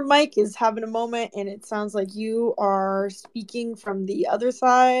goes, your mic is having a moment, and it sounds like you are speaking from the other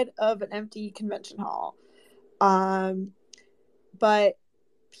side of an empty convention hall. But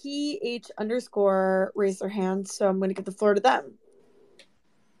PH _ raised their hand, so I'm going to give the floor to them.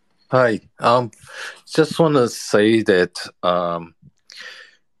 Hi. Just want to say that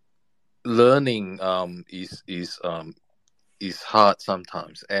learning is hard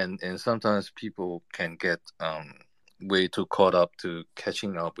sometimes, and sometimes people can get way too caught up to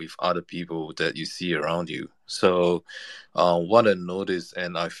catching up with other people that you see around you. So what I noticed,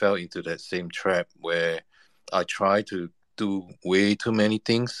 and I fell into that same trap where I try to do way too many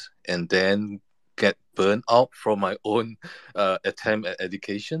things and then get burned out from my own attempt at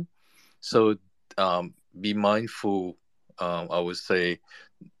education. So be mindful, I would say,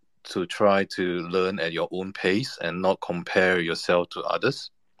 to try to learn at your own pace and not compare yourself to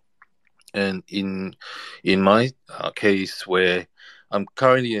others. And in my case, where I'm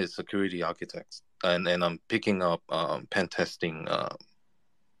currently a security architect, and I'm picking up pen testing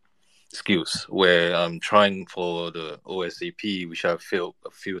skills, where I'm trying for the OSCP, which I've failed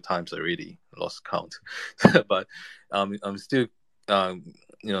a few times already, lost count. But I'm still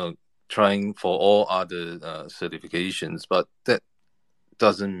trying for all other certifications. But that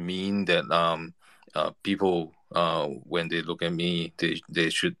doesn't mean that people, when they look at me, they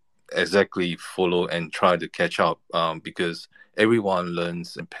should exactly follow and try to catch up, because everyone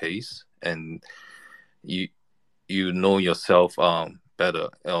learns in pace, and you know yourself better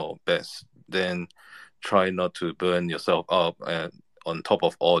or best. Then try not to burn yourself up on top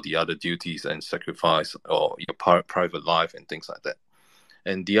of all the other duties and sacrifice or your private life and things like that.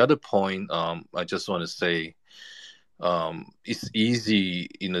 And the other point, I just want to say, it's easy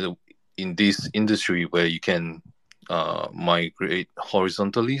in this industry where you can migrate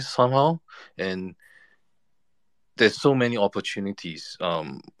horizontally somehow, and there's so many opportunities.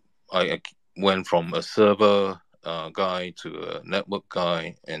 I went from a server guy to a network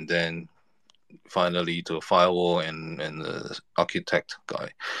guy, and then finally to a firewall and an architect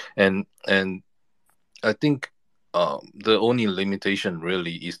guy, and I think the only limitation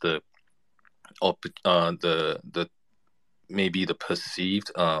really is the maybe the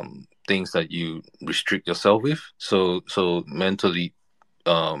perceived things that you restrict yourself with. So mentally,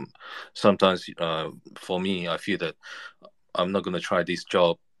 sometimes for me, I feel that I'm not going to try this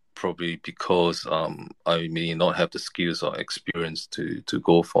job probably because I may not have the skills or experience to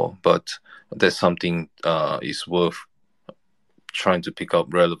go for. But that's something is worth trying to pick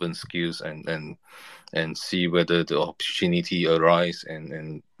up relevant skills and see whether the opportunity arise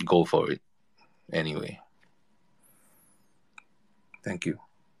and go for it anyway. Thank you.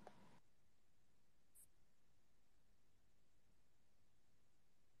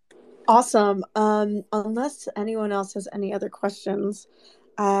 Awesome. Unless anyone else has any other questions,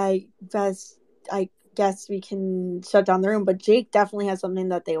 I guess we can shut down the room. But Jake definitely has something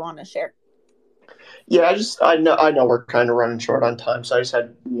that they want to share. Yeah, I know we're kind of running short on time, so I just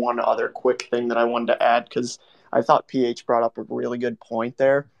had one other quick thing that I wanted to add because I thought PH brought up a really good point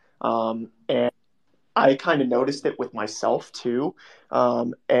there, and I kind of noticed it with myself too.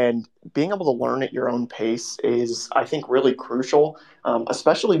 And being able to learn at your own pace is, I think, really crucial,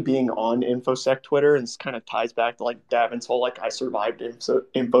 especially being on InfoSec Twitter. And this kind of ties back to like Davin's whole like I survived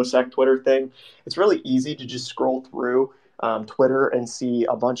InfoSec Twitter thing. It's really easy to just scroll through Twitter and see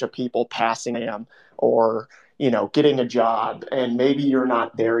a bunch of people passing them or getting a job, and maybe you're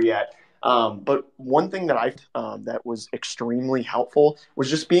not there yet. But one thing that that was extremely helpful was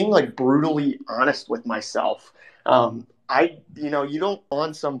just being like brutally honest with myself. You don't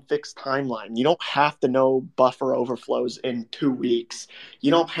on some fixed timeline. You don't have to know buffer overflows in 2 weeks. You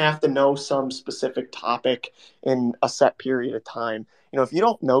don't have to know some specific topic in a set period of time. If you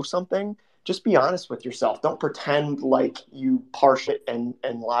don't know something, just be honest with yourself. Don't pretend like you parse it and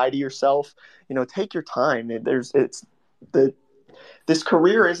lie to yourself. Take your time. This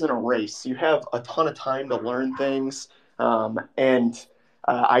career isn't a race. You have a ton of time to learn things. And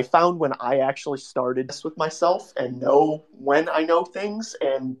I found when I actually started this with myself and know when I know things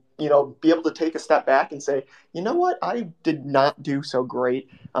and, be able to take a step back and say, you know what, I did not do so great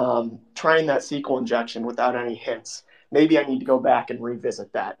trying that SQL injection without any hints. Maybe I need to go back and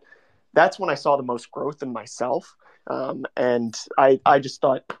revisit that. That's when I saw the most growth in myself. And I just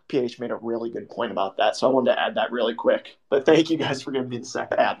thought PH made a really good point about that. So I wanted to add that really quick. But thank you guys for giving me the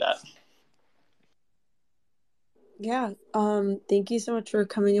sec to add that. Yeah. Thank you so much for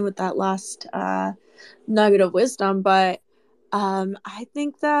coming in with that last nugget of wisdom. But I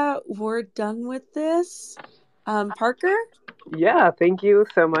think that we're done with this. Parker? Yeah, thank you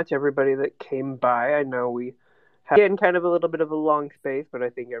so much, everybody that came by. I know we had in kind of a little bit of a long space, but I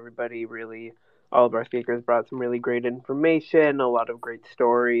think everybody really, all of our speakers brought some really great information, a lot of great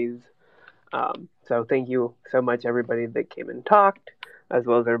stories. So thank you so much, everybody that came and talked, as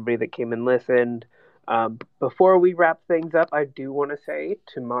well as everybody that came and listened. Before we wrap things up, I do want to say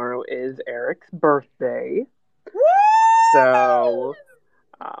tomorrow is Eric's birthday. So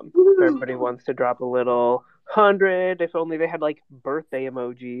if everybody wants to drop a little 100, if only they had like birthday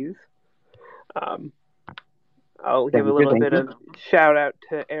emojis. I'll give a little bit of shout out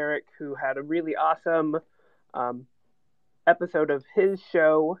to Eric, who had a really awesome episode of his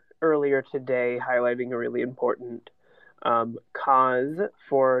show earlier today, highlighting a really important cause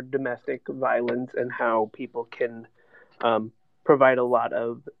for domestic violence and how people can provide a lot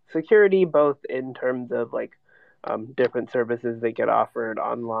of security, both in terms of like different services that get offered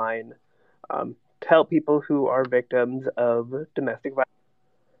online to help people who are victims of domestic violence.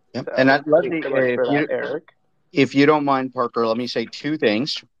 Yep. So, And thanks so much for that, Eric. If you don't mind, Parker, let me say two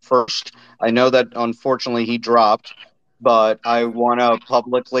things. First, I know that unfortunately he dropped, but I want to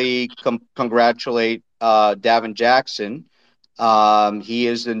publicly congratulate Davin Jackson. He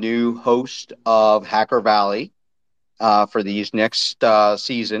is the new host of Hacker Valley for these next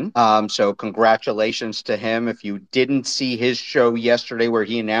season. So congratulations to him. If you didn't see his show yesterday where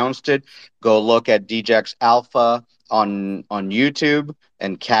he announced it, go look at DJX Alpha on YouTube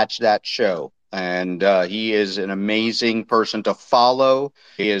and catch that show. And he is an amazing person to follow.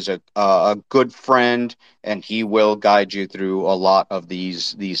 He is a good friend, and he will guide you through a lot of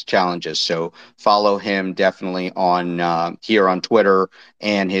these challenges. So follow him definitely on here on Twitter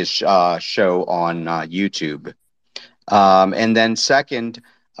and his show on YouTube. And then second,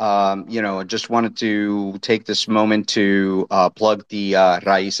 just wanted to take this moment to plug the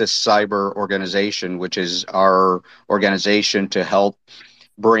Raíces Cyber organization, which is our organization to help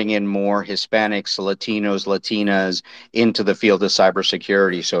bring in more Hispanics, Latinos, Latinas into the field of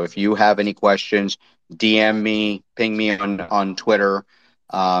cybersecurity. So if you have any questions, DM me, ping me on Twitter,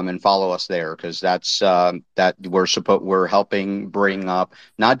 and follow us there, because that's that we're helping bring up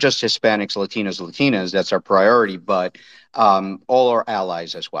not just Hispanics, Latinas. That's our priority, but all our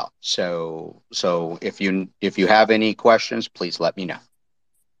allies as well. So if you have any questions, please let me know.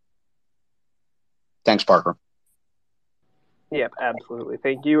 Thanks, Parker. Yep, absolutely.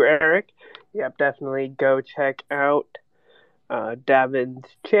 Thank you, Eric. Yep, definitely go check out Davin's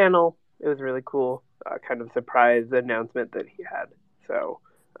channel. It was a really cool kind of surprise announcement that he had. So,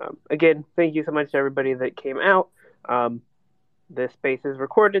 again, thank you so much to everybody that came out. This space is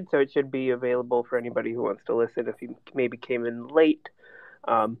recorded, so it should be available for anybody who wants to listen if you maybe came in late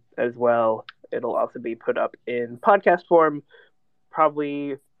as well. It'll also be put up in podcast form,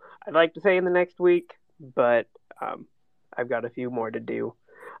 probably, I'd like to say in the next week, but I've got a few more to do,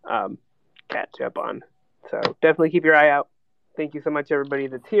 catch up on. So definitely keep your eye out. Thank you so much, everybody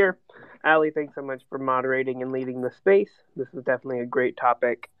that's here. Ali, thanks so much for moderating and leading the space. This is definitely a great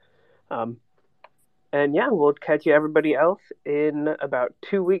topic. And yeah, we'll catch you everybody else in about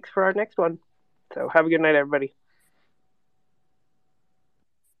 2 weeks for our next one. So have a good night, everybody.